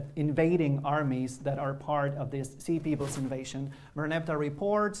these invading armies that are part of this Sea People's invasion. Merneptah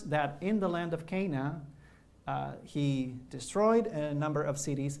reports that in the land of Canaan, he destroyed a number of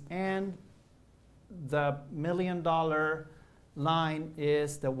cities, and the $1 million line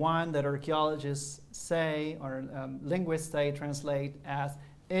is the one that archaeologists say, or linguists say, translate as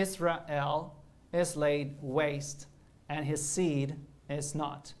Israel is laid waste, and his seed is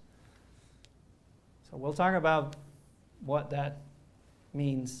not. So we'll talk about what that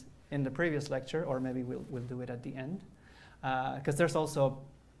means in the previous lecture, or maybe we'll do it at the end, because there's also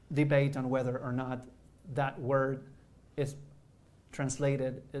debate on whether or not that word is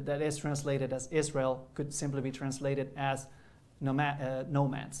translated, that is translated as Israel, could simply be translated as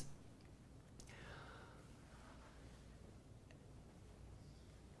nomads.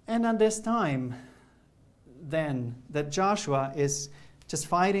 And at this time, then, that Joshua is just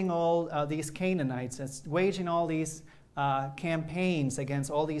fighting all these Canaanites, it's waging all these campaigns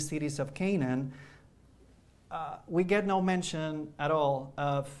against all these cities of Canaan, we get no mention at all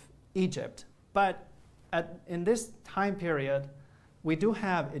of Egypt. But in this time period, we do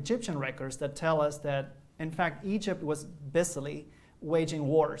have Egyptian records that tell us that, in fact, Egypt was busily waging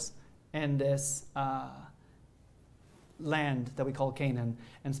wars in this land that we call Canaan.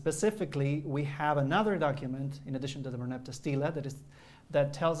 And specifically, we have another document, in addition to the Merneptah Stela,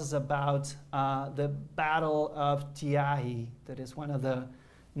 that tells us about the Battle of Tiahi, that is one of the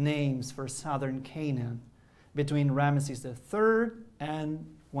names for southern Canaan, between Ramesses III and,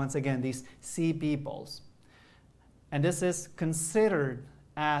 once again, these sea peoples. And this is considered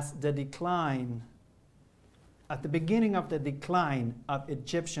as the decline, at the beginning of the decline of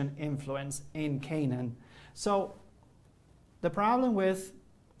Egyptian influence in Canaan. So the problem with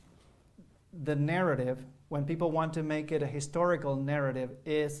the narrative, when people want to make it a historical narrative,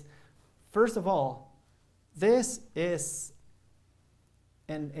 is, first of all, this is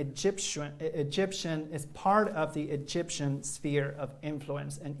an Egyptian is part of the Egyptian sphere of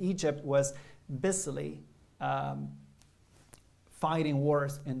influence, and Egypt was busily fighting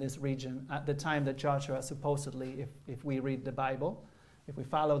wars in this region at the time that Joshua supposedly, if we read the Bible, if we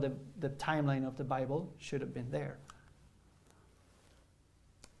follow the timeline of the Bible, should have been there.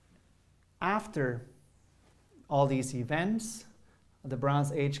 After all these events, the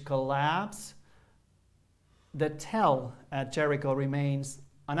Bronze Age collapse, the Tell at Jericho remains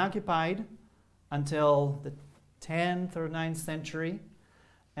unoccupied until the 10th or 9th century,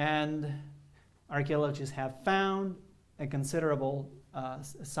 and archaeologists have found a considerable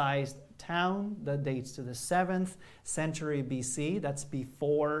sized town that dates to the 7th century BC. That's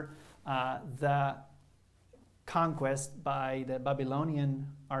before the conquest by the Babylonian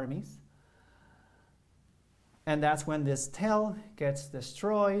armies. And that's when this tell gets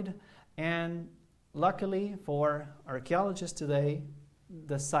destroyed. And luckily for archaeologists today,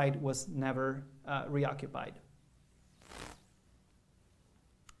 the site was never reoccupied.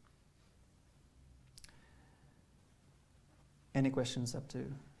 Any questions up to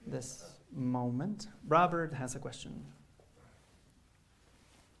this moment? Robert has a question.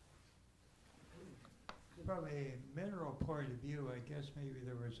 From a mineral point of view, I guess maybe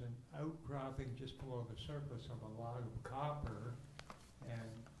there was an outcropping just below the surface of a lot of copper, and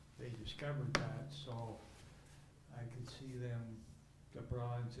they discovered that, so I could see them, the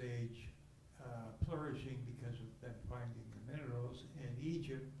Bronze Age, flourishing because of them finding the minerals, and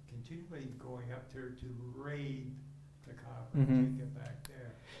Egypt continually going up there to raid the copper and take it back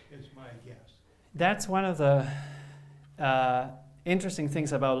there, is my guess. That's one of the interesting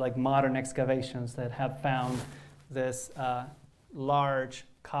things about like modern excavations that have found this large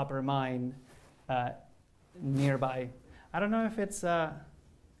copper mine nearby. I don't know if it's,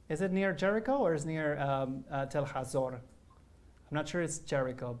 is it near Jericho or is it near Tel Hazor? I'm not sure it's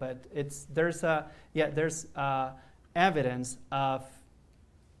Jericho, but there's evidence of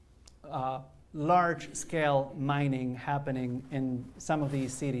large-scale mining happening in some of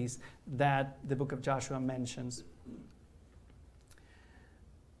these cities that the book of Joshua mentions.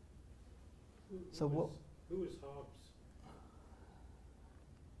 So who is Hobbes?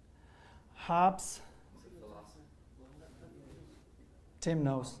 Hobbes, Tim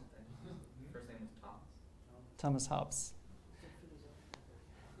knows. First name was Thomas. Thomas Hobbes.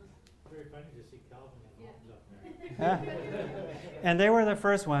 Very funny to see Calvin and Hobbes up there. And they were the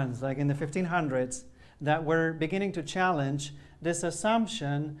first ones, like in the 1500s, that were beginning to challenge this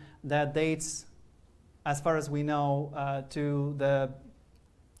assumption that dates, as far as we know, to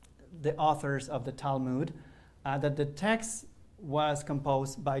the authors of the Talmud, that the text was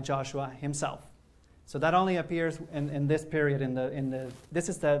composed by Joshua himself. So that only appears in this period. This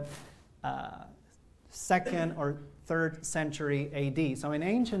is the 2nd or 3rd century AD. So in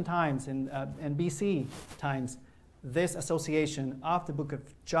ancient times, in BC times, this association of the book of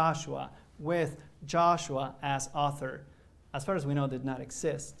Joshua with Joshua as author, as far as we know, did not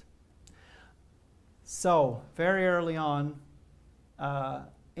exist. So very early on,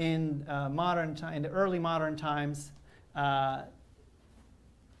 in the early modern times,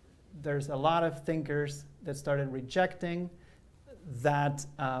 there's a lot of thinkers that started rejecting that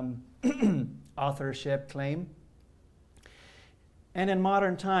authorship claim. And in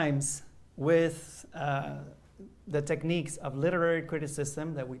modern times, with the techniques of literary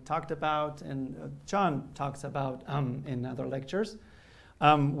criticism that we talked about and John talks about in other lectures,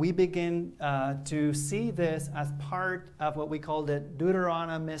 we begin to see this as part of what we call the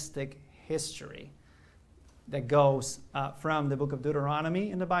Deuteronomistic history that goes from the book of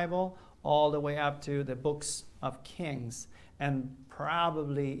Deuteronomy in the Bible all the way up to the books of Kings, and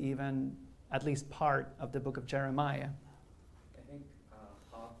probably even at least part of the book of Jeremiah. I think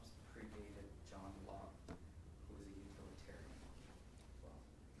Hobbes predated John Locke, who was a utilitarian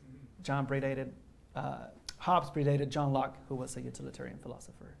as well. Hobbes predated John Locke, who was a utilitarian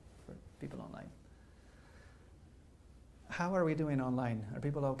philosopher, for people online. How are we doing online? Are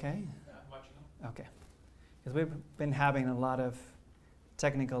people okay? Watching them. Okay. Because we've been having a lot of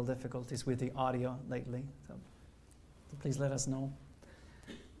technical difficulties with the audio lately, so please let us know.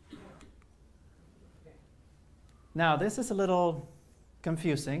 Now, this is a little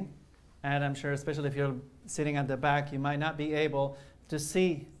confusing, and I'm sure especially if you're sitting at the back, you might not be able to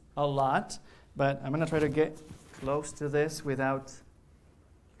see a lot, but I'm going to try to get close to this without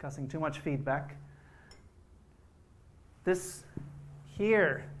causing too much feedback. This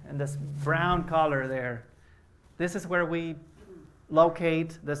here, and this brown color there, this is where we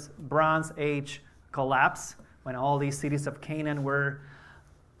locate this Bronze Age collapse, when all these cities of Canaan were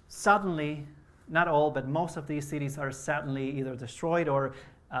suddenly, not all, but most of these cities are suddenly either destroyed or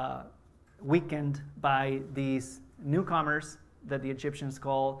weakened by these newcomers that the Egyptians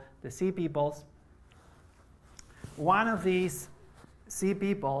call the Sea Peoples. One of these Sea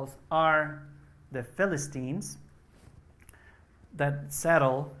Peoples are the Philistines that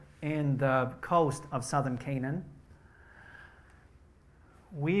settle in the coast of southern Canaan.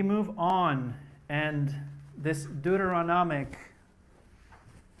 We move on, and this Deuteronomic,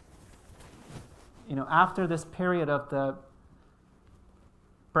 after this period of the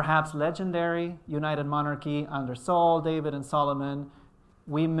perhaps legendary united monarchy under Saul, David, and Solomon,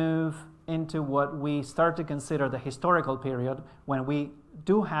 we move into what we start to consider the historical period, when we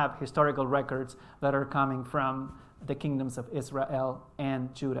do have historical records that are coming from the kingdoms of Israel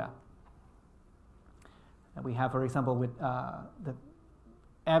and Judah. And we have, for example, with the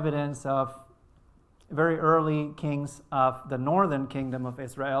evidence of very early kings of the northern kingdom of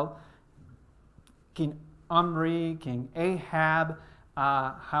Israel, King Omri, King Ahab.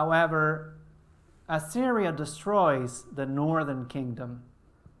 However, Assyria destroys the northern kingdom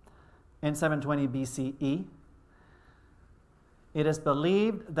in 720 BCE. It is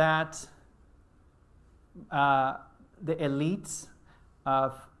believed that the elites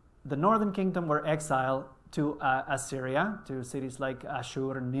of the northern kingdom were exiled to Assyria, to cities like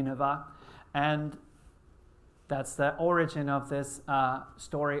Ashur and Nineveh, and that's the origin of this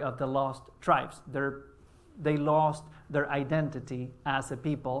story of the lost tribes. They lost their identity as a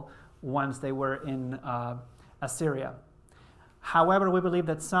people once they were in Assyria. However, we believe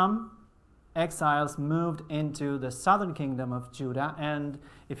that some exiles moved into the southern kingdom of Judah, and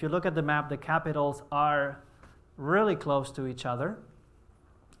if you look at the map, the capitals are really close to each other.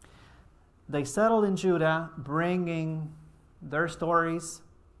 They settled in Judah, bringing their stories.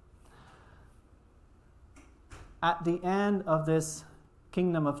 At the end of this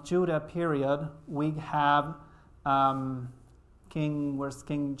kingdom of Judah period, we have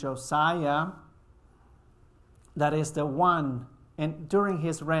King Josiah. That is the one, and during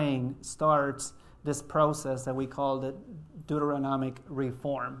his reign starts this process that we call the Deuteronomic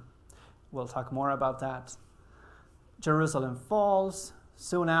reform. We'll talk more about that. Jerusalem falls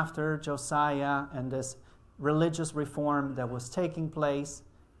soon after Josiah and this religious reform that was taking place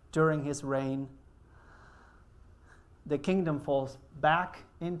during his reign. The kingdom falls back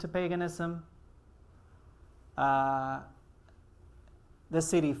into paganism. The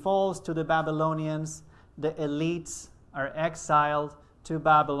city falls to the Babylonians. The elites are exiled to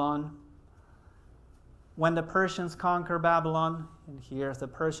Babylon. When the Persians conquer Babylon, and here's the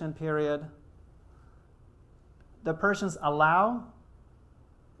Persian period, the Persians allow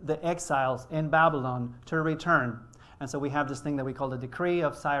the exiles in Babylon to return. And so we have this thing that we call the Decree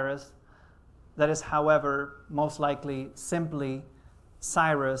of Cyrus. That is, however, most likely simply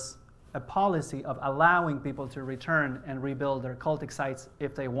Cyrus, a policy of allowing people to return and rebuild their cultic sites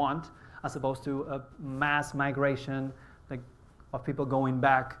if they want, as opposed to a mass migration of people going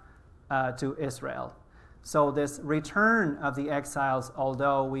back to Israel. So this return of the exiles,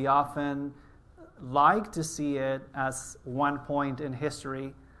 although we often like to see it as one point in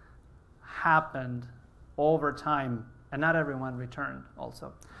history, happened over time, and not everyone returned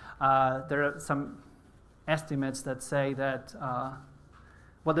also. There are some estimates that say that,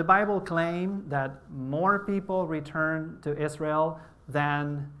 the Bible claims that more people returned to Israel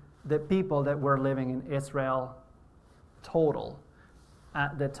than the people that were living in Israel total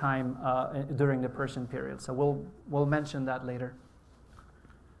at the time during the Persian period. So we'll mention that later.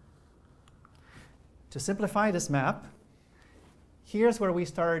 To simplify this map, here's where we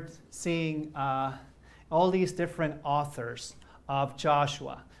start seeing all these different authors of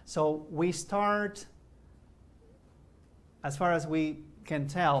Joshua. So we start, as far as we can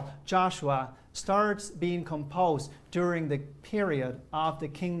tell, Joshua starts being composed during the period of the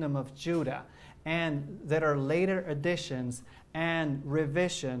kingdom of Judah. And there are later additions and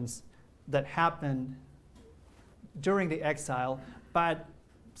revisions that happen during the exile, but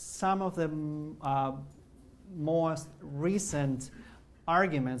some of the most recent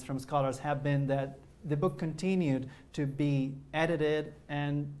arguments from scholars have been that the book continued to be edited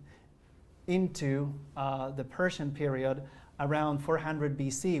and into the Persian period around 400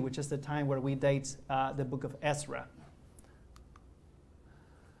 BC, which is the time where we date the book of Ezra.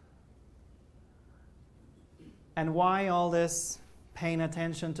 And why all this paying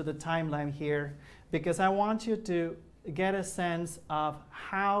attention to the timeline here? Because I want you to get a sense of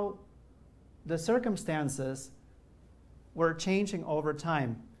how the circumstances were changing over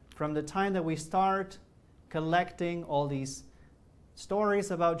time. From the time that we start collecting all these stories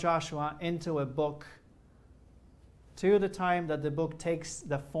about Joshua into a book, to the time that the book takes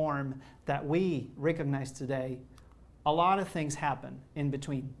the form that we recognize today, a lot of things happen in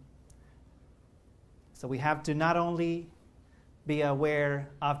between. So we have to not only be aware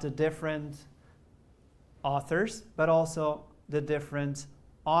of the different authors, but also the different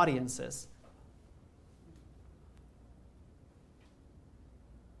audiences.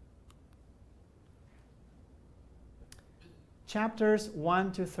 Chapters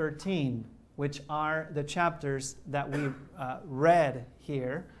 1 to 13, which are the chapters that we read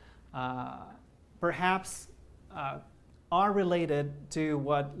here, perhaps are related to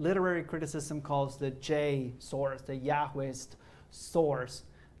what literary criticism calls the J source, the Yahwist source,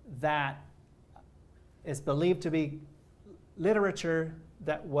 that is believed to be literature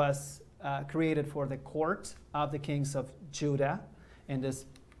that was created for the court of the kings of Judah in this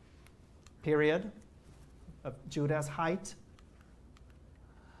period, of Judah's height.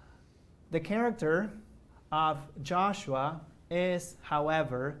 The character of Joshua is,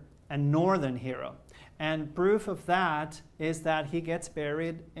 however, a northern hero. And proof of that is that he gets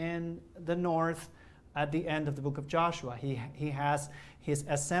buried in the north at the end of the book of Joshua. He has his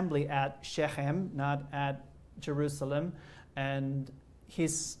assembly at Shechem, not at Jerusalem, and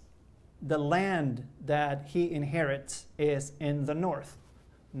the land that he inherits is in the north,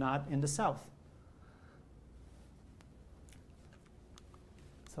 not in the south.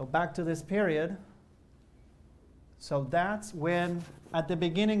 So back to this period. So that's when, at the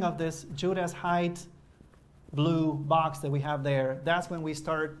beginning of this Judah's height blue box that we have there, that's when we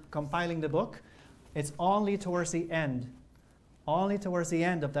start compiling the book. It's only towards the end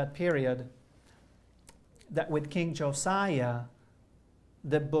of that period that with King Josiah,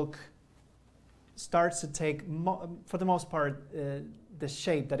 the book starts to take, for the most part, the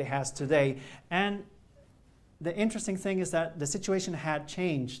shape that it has today. And the interesting thing is that the situation had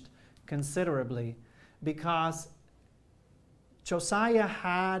changed considerably because Josiah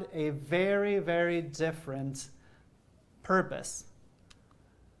had a very, very different purpose.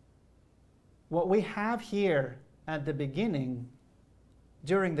 What we have here at the beginning,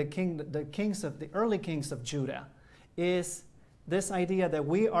 during the early kings of Judah, is this idea that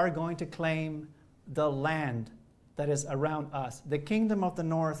we are going to claim the land that is around us. The kingdom of the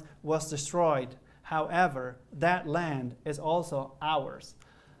north was destroyed. However, that land is also ours.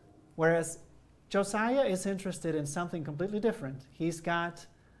 Whereas Josiah is interested in something completely different. He's got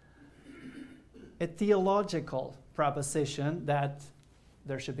a theological proposition that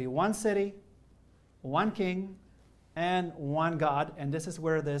there should be one city, one king, and one God. And this is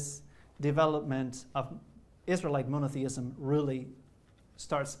where this development of Israelite monotheism really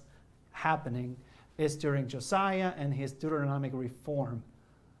starts happening, is during Josiah and his Deuteronomic reform.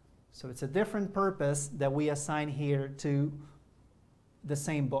 So it's a different purpose that we assign here to the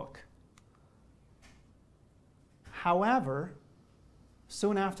same book. However,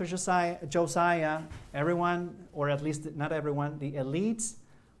 soon after Josiah, everyone, or at least not everyone, the elites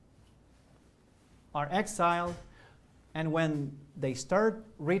are exiled, and when they start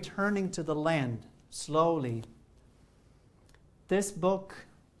returning to the land slowly, this book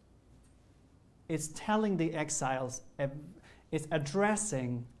is telling the exiles, it's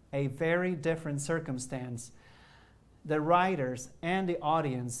addressing a very different circumstance. The writers and the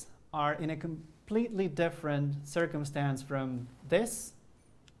audience are in a completely different circumstance from this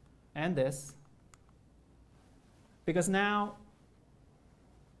and this, because now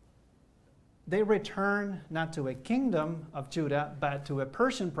they return not to a kingdom of Judah, but to a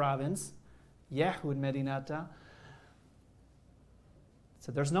Persian province, Yehud Medinata.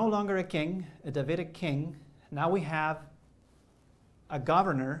 So there's no longer a king, a Davidic king. Now we have a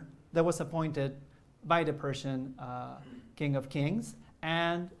governor that was appointed by the Persian king of kings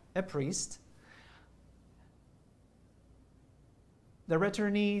and a priest. The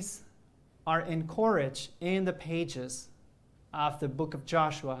returnees are encouraged in the pages of the book of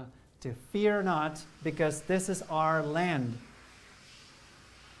Joshua to fear not, because this is our land.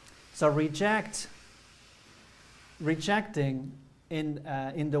 So rejecting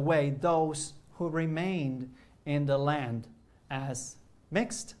in the way those who remained in the land as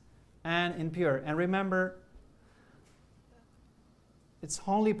mixed and impure. And remember, it's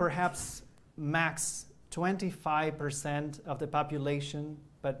only perhaps max 25% of the population,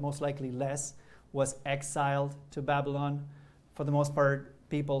 but most likely less, was exiled to Babylon. For the most part,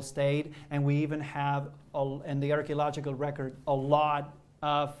 people stayed, and we even have, in the archaeological record, a lot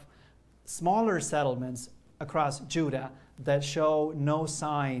of smaller settlements across Judah that show no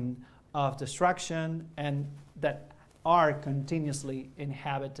sign of destruction and that are continuously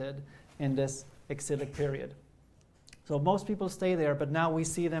inhabited in this exilic period. So most people stay there, but now we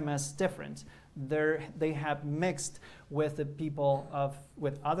see them as different. They have mixed with the people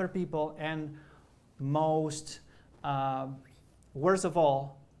with other people, and most, worst of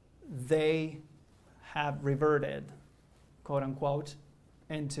all, they have reverted, quote unquote,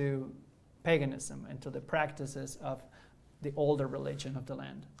 into paganism, into the practices of the older religion of the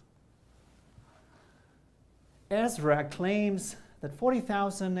land. Ezra claims that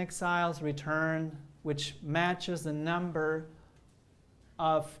 40,000 exiles return, which matches the number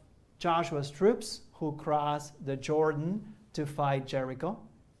of Joshua's troops who crossed the Jordan to fight Jericho.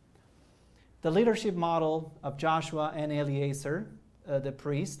 The leadership model of Joshua and Eleazar, the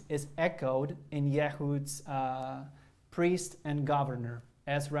priest, is echoed in Yehud's priest and governor,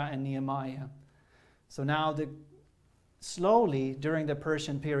 Ezra and Nehemiah. So now slowly during the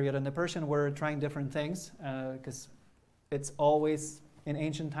Persian period, and the Persian were trying different things, because it's always, in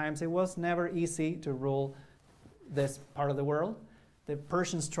ancient times, it was never easy to rule this part of the world. The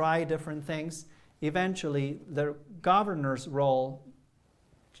Persians try different things. Eventually, the governor's role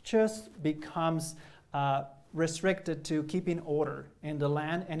just becomes restricted to keeping order in the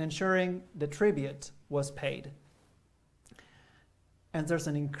land and ensuring the tribute was paid. And there's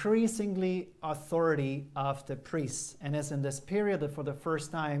an increasingly authority of the priests. And it's in this period that for the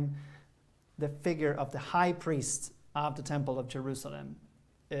first time, the figure of the high priest of the Temple of Jerusalem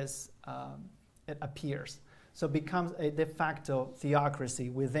it appears. So it becomes a de facto theocracy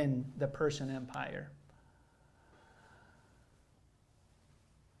within the Persian Empire.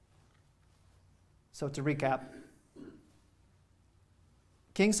 So to recap,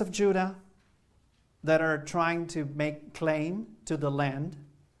 kings of Judah that are trying to make claim to the land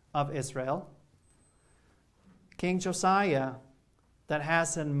of Israel. King Josiah that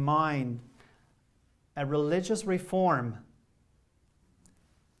has in mind a religious reform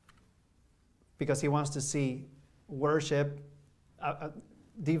because he wants to see worship,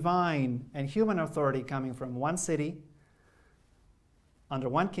 divine and human authority coming from one city, under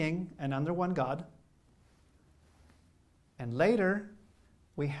one king and under one God. And later,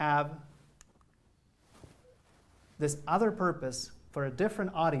 we have this other purpose for a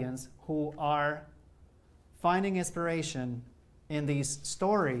different audience who are finding inspiration in these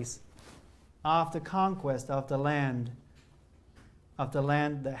stories of the conquest of the land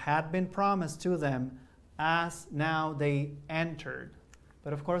that had been promised to them as now they entered.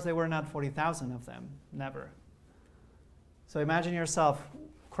 But of course, there were not 40,000 of them, never. So imagine yourself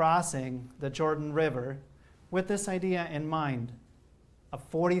crossing the Jordan River with this idea in mind of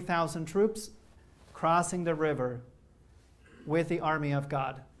 40,000 troops crossing the river with the army of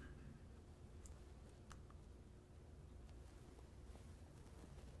God.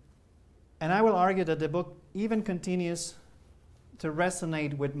 And I will argue that the book even continues to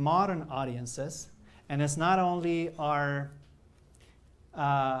resonate with modern audiences, and it's not only our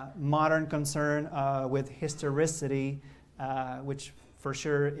modern concern with historicity, which for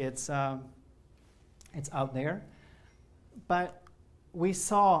sure it's out there, but we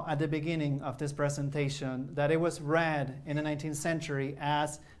saw at the beginning of this presentation that it was read in the 19th century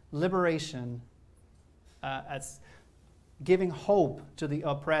as liberation, as giving hope to the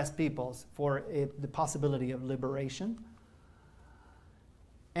oppressed peoples for the possibility of liberation.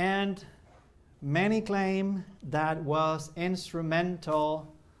 And many claim that was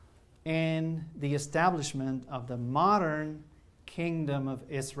instrumental in the establishment of the modern kingdom of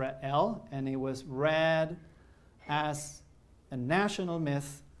Israel, and it was read as a national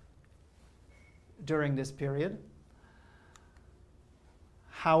myth during this period.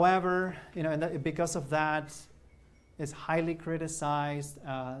 However, and because of that, it's highly criticized,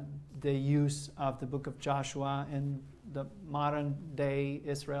 the use of the book of Joshua in the modern day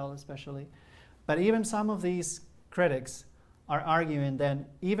Israel especially. But even some of these critics are arguing that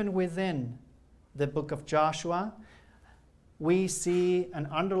even within the book of Joshua, we see an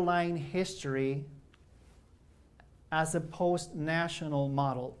underlying history as a post-national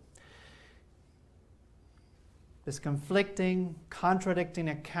model. This conflicting, contradicting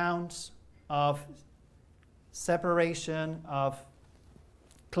accounts of separation, of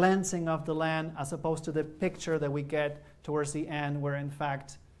cleansing of the land, as opposed to the picture that we get towards the end, where in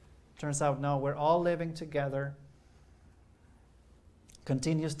fact, turns out, no, we're all living together,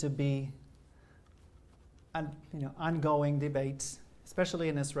 continues to be ongoing debates, especially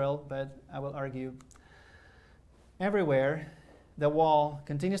in Israel, but I will argue everywhere, the wall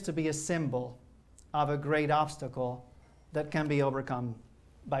continues to be a symbol of a great obstacle that can be overcome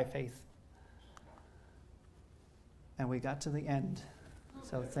by faith. And we got to the end.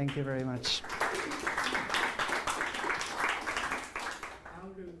 So thank you very much.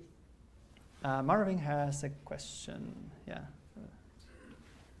 Marvin has a question. Yeah.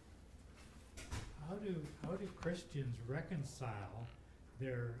 How do Christians reconcile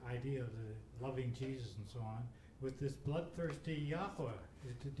their idea of the loving Jesus and so on with this bloodthirsty Yahweh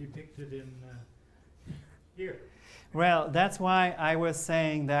depicted in here? Well, that's why I was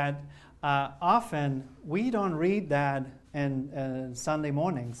saying that often we don't read that in Sunday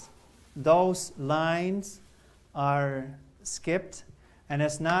mornings. Those lines are skipped, and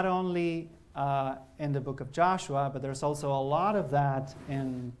it's not only in the book of Joshua, but there's also a lot of that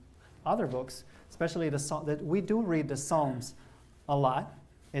in other books, especially that we do read the Psalms a lot.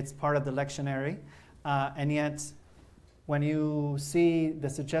 It's part of the lectionary, and yet when you see the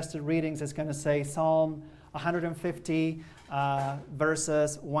suggested readings, it's going to say Psalm 150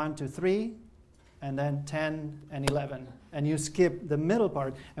 verses 1 to 3, and then 10 and 11. And you skip the middle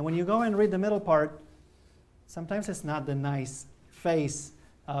part. And when you go and read the middle part, sometimes it's not the nice face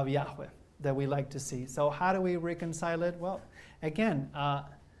of Yahweh. that we like to see. So how do we reconcile it? Well, again,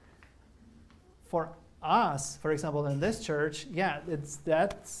 for us, for example, in this church, yeah,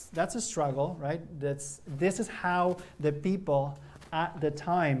 that's a struggle, right? This is how the people at the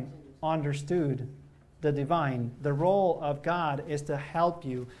time understood the divine. The role of God is to help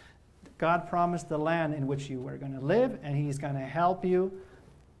you. God promised the land in which you were going to live, and He's going to help you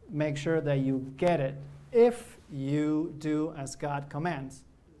make sure that you get it if you do as God commands.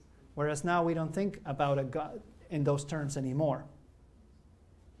 Whereas now we don't think about a God in those terms anymore.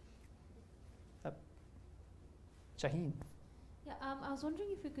 Shaheen. Yeah, I was wondering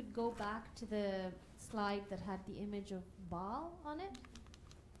if we could go back to the slide that had the image of Baal on it.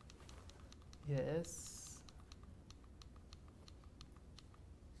 Yes.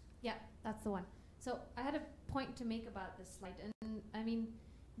 Yeah, that's the one. So I had a point to make about this slide. And I mean,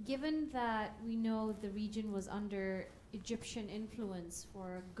 given that we know the region was under Egyptian influence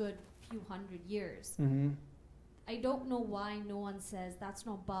for a good few hundred years, I don't know why no one says that's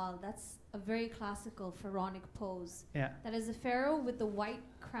not Baal. That's a very classical pharaonic pose. Yeah. That is a pharaoh with the white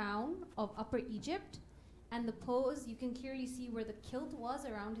crown of Upper Egypt. And the pose, you can clearly see where the kilt was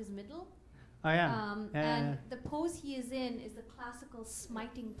around his middle. Oh, yeah. And the pose he is in is the classical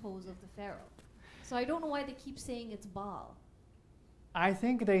smiting pose of the pharaoh. So I don't know why they keep saying it's Baal. I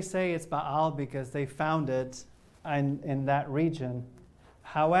think they say it's Baal because they found it in that region.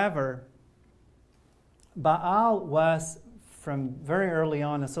 However, Baal was from very early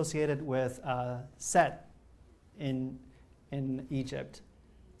on associated with Set in Egypt.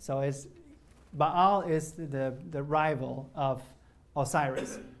 So Baal is the rival of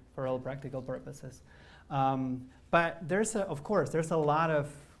Osiris for all practical purposes. But of course, there's a lot of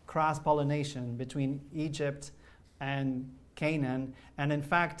cross-pollination between Egypt and Canaan, and in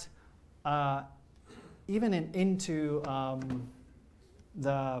fact, even into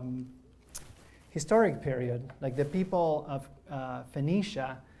the historic period, like the people of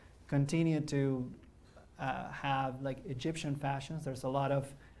Phoenicia continue to have like Egyptian fashions. There's a lot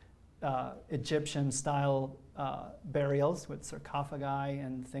of Egyptian-style burials with sarcophagi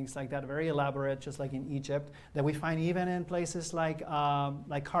and things like that, very elaborate, just like in Egypt, that we find even in places like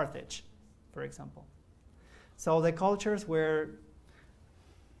Carthage, for example. So the cultures were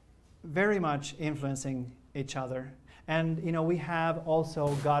very much influencing each other. And we have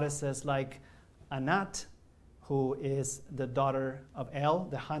also goddesses like Anat, who is the daughter of El,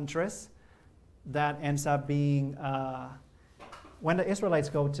 the huntress, that ends up being, when the Israelites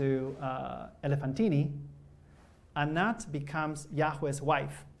go to Elephantini, Anat becomes Yahweh's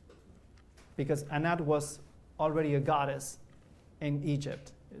wife, because Anat was already a goddess in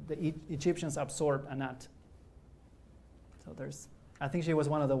Egypt. The Egyptians absorbed Anat. So I think she was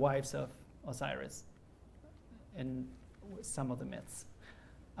one of the wives of Osiris in some of the myths.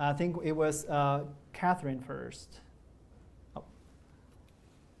 I think it was Catherine first. Oh.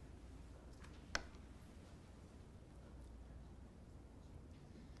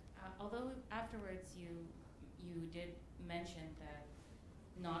 Although afterwards you did mention that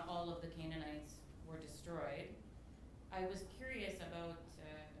not all of the Canaanites were destroyed, I was curious about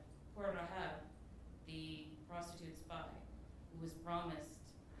poor Rahab, the prostitute spy, who was promised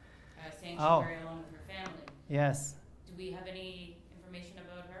sanctuary along with her family. Yes. Do we have any information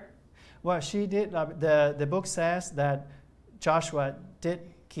about her? Well, she did. The book says that Joshua did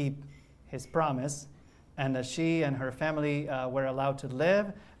keep his promise, and that she and her family were allowed to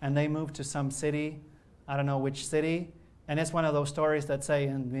live, and they moved to some city. I don't know which city, and it's one of those stories that say,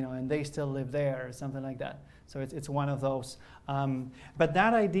 and they still live there, or something like that. So it's one of those. But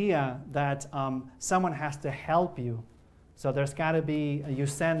that idea that someone has to help you, so there's got to be, you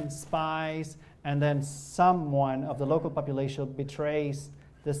send spies, and then someone of the local population betrays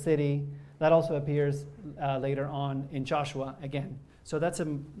the city. That also appears later on in Joshua again. So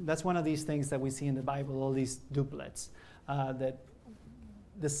that's one of these things that we see in the Bible, all these duplets, that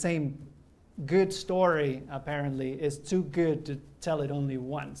the same good story apparently is too good to tell it only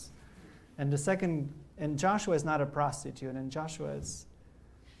once. And the second, and Joshua is not a prostitute, and Joshua is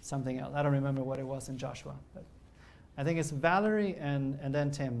something else. I don't remember what it was in Joshua, but I think it's Valerie and then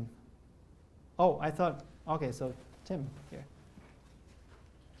Tim. Oh, I thought, okay, so Tim here.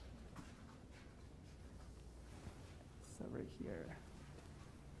 It's over here.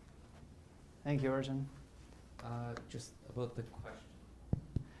 Thank you, Arjun. Just about the question.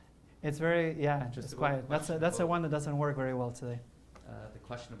 It's very, yeah, Just it's about quiet. the That's question the about- one that doesn't work very well today. The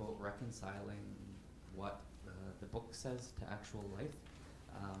question about reconciling what the book says to actual life,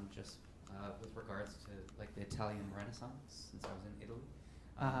 just with regards to like the Italian Renaissance, since I was in Italy.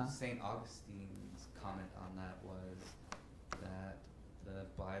 St. Augustine's comment on that was that the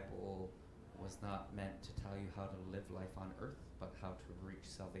Bible was not meant to tell you how to live life on earth, but how to reach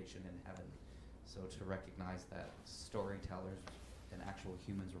salvation in heaven. So to recognize that storytellers and actual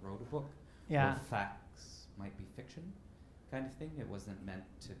humans wrote a book, Yeah. where facts might be fiction, kind of thing. It wasn't meant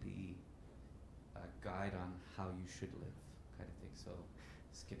to be a guide on how you should live, kind of thing. So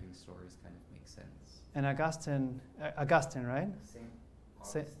skipping stories kind of makes sense. And Augustine, right? Saint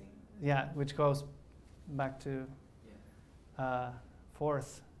Sa- Augustine. Yeah, which goes back to Yeah.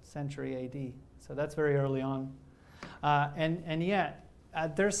 4th century AD. So that's very early on. And yet,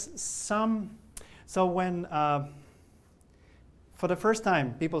 there's some. So when, for the first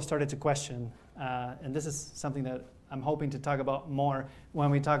time, people started to question, and this is something that I'm hoping to talk about more when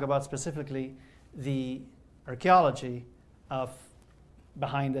we talk about specifically the archaeology of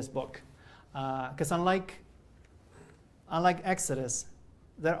behind this book. Because unlike Exodus,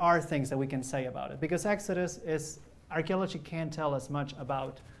 there are things that we can say about it. Because archaeology can't tell us much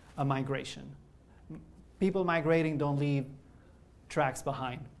about a migration. People migrating don't leave tracks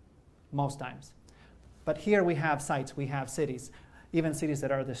behind, most times. But here we have sites, we have cities, even cities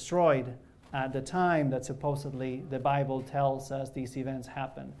that are destroyed at the time that supposedly the Bible tells us these events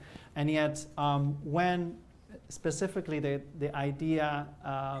happen. And yet, when specifically the idea,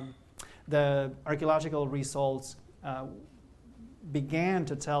 the archaeological results began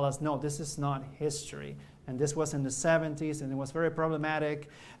to tell us, no, this is not history. And this was in the 70s, and it was very problematic,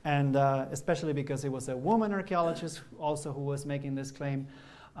 and especially because it was a woman archaeologist also who was making this claim.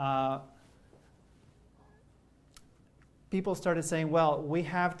 People started saying, well, we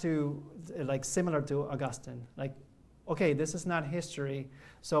have to, like similar to Augustine, like, okay, this is not history,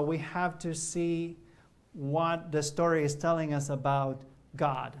 so we have to see what the story is telling us about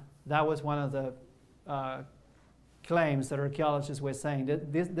God. That was one of the claims that archaeologists were saying.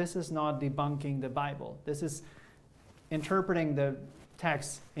 This is not debunking the Bible. This is interpreting the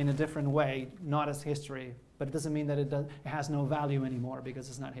text in a different way, not as history. But it doesn't mean that it has no value anymore because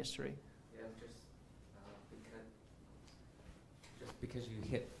it's not history. Yeah, because you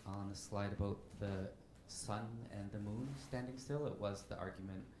hit on a slide about the sun and the moon standing still, it was the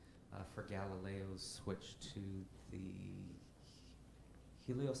argument for Galileo's switch to the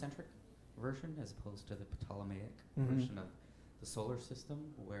heliocentric version as opposed to the Ptolemaic version of the solar system,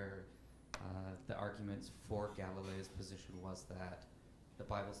 where the arguments for Galileo's position was that the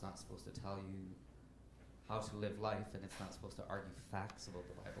Bible's not supposed to tell you how to live life, and it's not supposed to argue facts about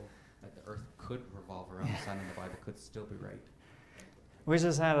the Bible. Like the earth could revolve around the sun and the Bible could still be right. We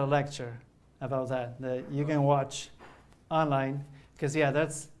just had a lecture about that you can watch online, because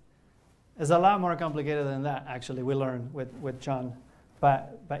it's a lot more complicated than that, actually, we learned with John.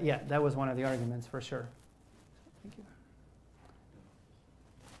 But yeah, that was one of the arguments for sure. Thank you.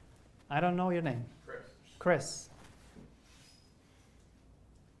 I don't know your name. Chris.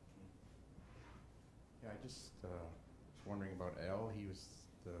 Yeah, I just was wondering about El. He was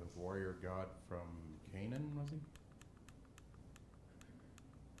the warrior god from Canaan, was he?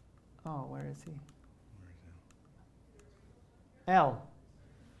 Oh, where is he? Where is El.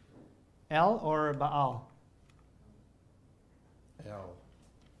 El or Baal? El.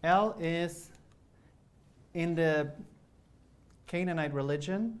 El is, in the Canaanite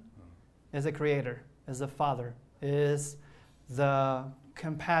religion, is a creator, is a father, is the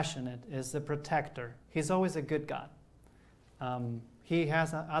compassionate, is the protector. He's always a good God. He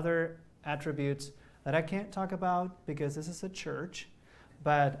has other attributes that I can't talk about because this is a church,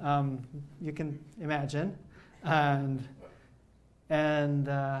 but you can imagine. And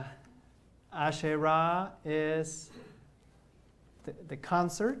Asherah is the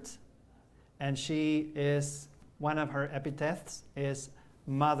consort, and she is, one of her epithets is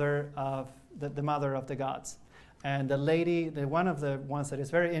mother of the mother of the gods. And the lady, one of the ones that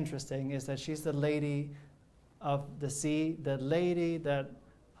is very interesting is that she's the lady of the sea, the lady that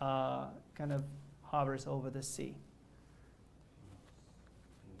kind of hovers over the sea.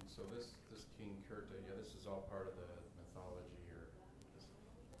 And so this King Kurta, this is all part of the mythology or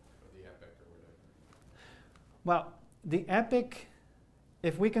the epic or whatever. Well, the epic,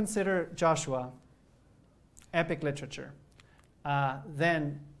 if we consider Joshua epic literature,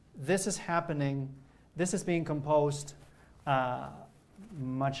 then this is happening, this is being composed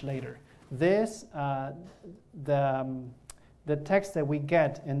much later. This, the text that we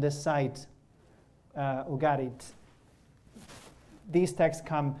get in this site, Ugarit, these texts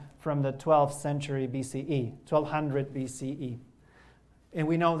come from the 12th century BCE, 1200 BCE. And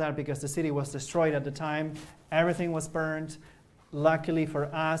we know that because the city was destroyed at the time, everything was burned. Luckily for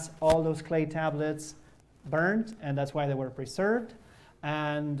us, all those clay tablets burned, and that's why they were preserved.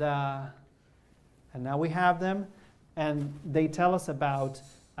 And now we have them, and they tell us about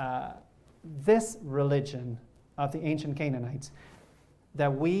this religion of the ancient Canaanites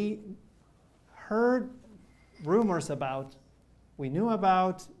that we heard rumors about, we knew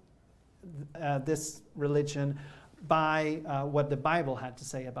about this religion by what the Bible had to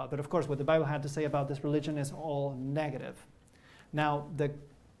say about. But of course, what the Bible had to say about this religion is all negative. Now,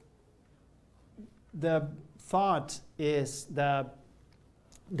 the thought is the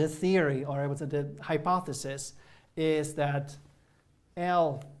theory, or I would say the hypothesis, is that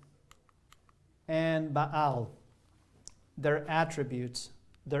El and Baal, their attributes,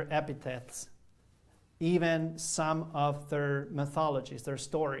 their epithets, even some of their mythologies, their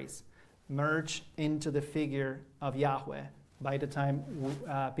stories, merge into the figure of Yahweh by the time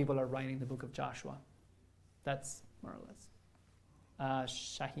people are writing the book of Joshua. That's more or less.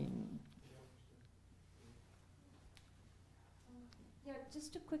 Shaheen. Yeah,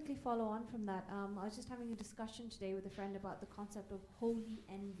 just to quickly follow on from that, I was just having a discussion today with a friend about the concept of holy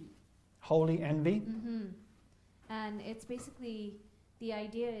envy. Holy envy? Mm-hmm. And it's basically, the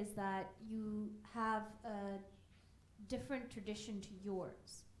idea is that you have a different tradition to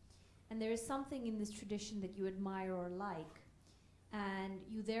yours. And there is something in this tradition that you admire or like, and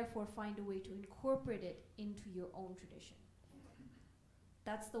you therefore find a way to incorporate it into your own tradition.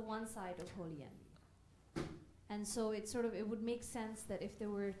 That's the one side of holy envy. And so it would make sense that if there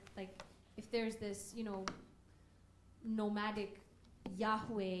were, like, if there's this, nomadic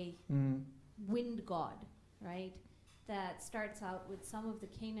Yahweh wind god, right, that starts out with some of the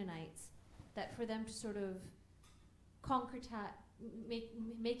Canaanites, that for them to sort of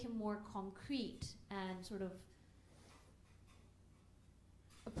make him more concrete and sort of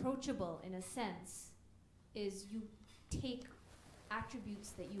approachable in a sense, is you take attributes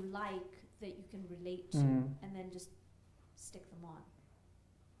that you like, that you can relate to, and then just stick them on.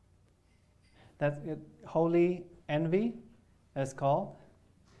 That's it. Holy envy is called.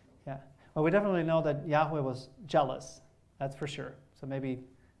 Yeah. Well, we definitely know that Yahweh was jealous. That's for sure. So maybe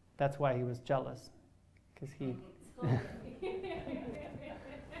that's why he was jealous, because he.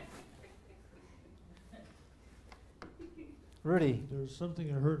 Rudy. There's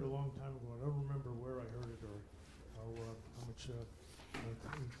something I heard a long time ago. I don't remember where I heard it or how much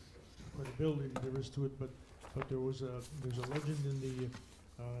credibility there is to it, but there's a legend in the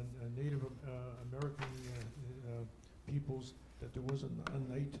Native American peoples that there was a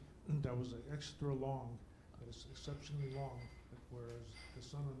night that was extra long, that is exceptionally long, whereas the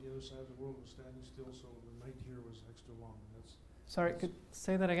sun on the other side of the world was standing still, so the night here was extra long. And that's Sorry, could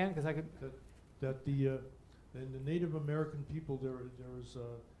say that again, because I could. In the Native American people, there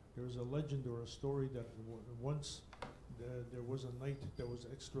was a legend or a story that once there was a night that was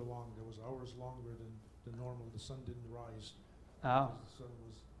extra long. There was hours longer than the normal. The sun didn't rise. Oh. The sun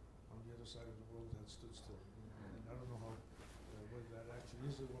was on the other side of the world, had stood still. And I don't know how whether that actually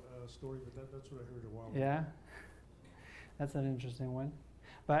is a story, but that's what I heard a while ago. Yeah, that's an interesting one.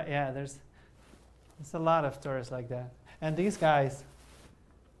 But yeah, there's a lot of stories like that. And these guys,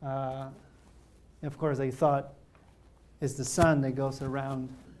 of course, they thought it's the sun that goes around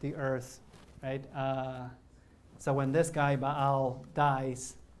the earth, right? So when this guy, Baal,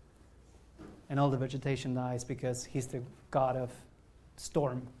 dies, and all the vegetation dies because he's the god of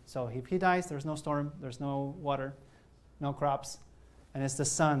storm. So if he dies, there's no storm, there's no water, no crops. And it's the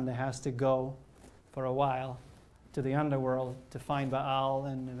sun that has to go for a while to the underworld to find Baal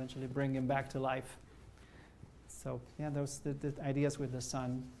and eventually bring him back to life. So yeah, those the ideas with the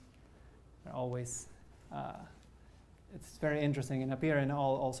sun are always, it's very interesting and appear in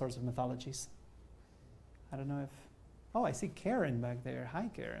all sorts of mythologies. I don't know if, oh, I see Karen back there. Hi,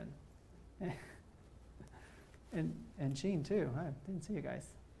 Karen. and Jean too. I didn't see you guys.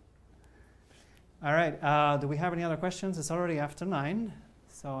 All right, do we have any other questions? It's already after 9,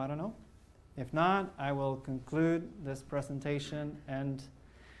 so I don't know. If not, I will conclude this presentation, and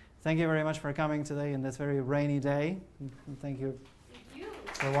thank you very much for coming today in this very rainy day. And thank you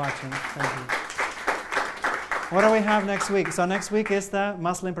for watching. Thank you. What do we have next week? So next week is the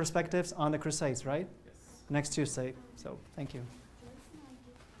Muslim perspectives on the Crusades, right? Yes. Next Tuesday. So thank you.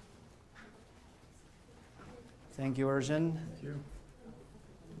 Thank you, Urjan. Thank you.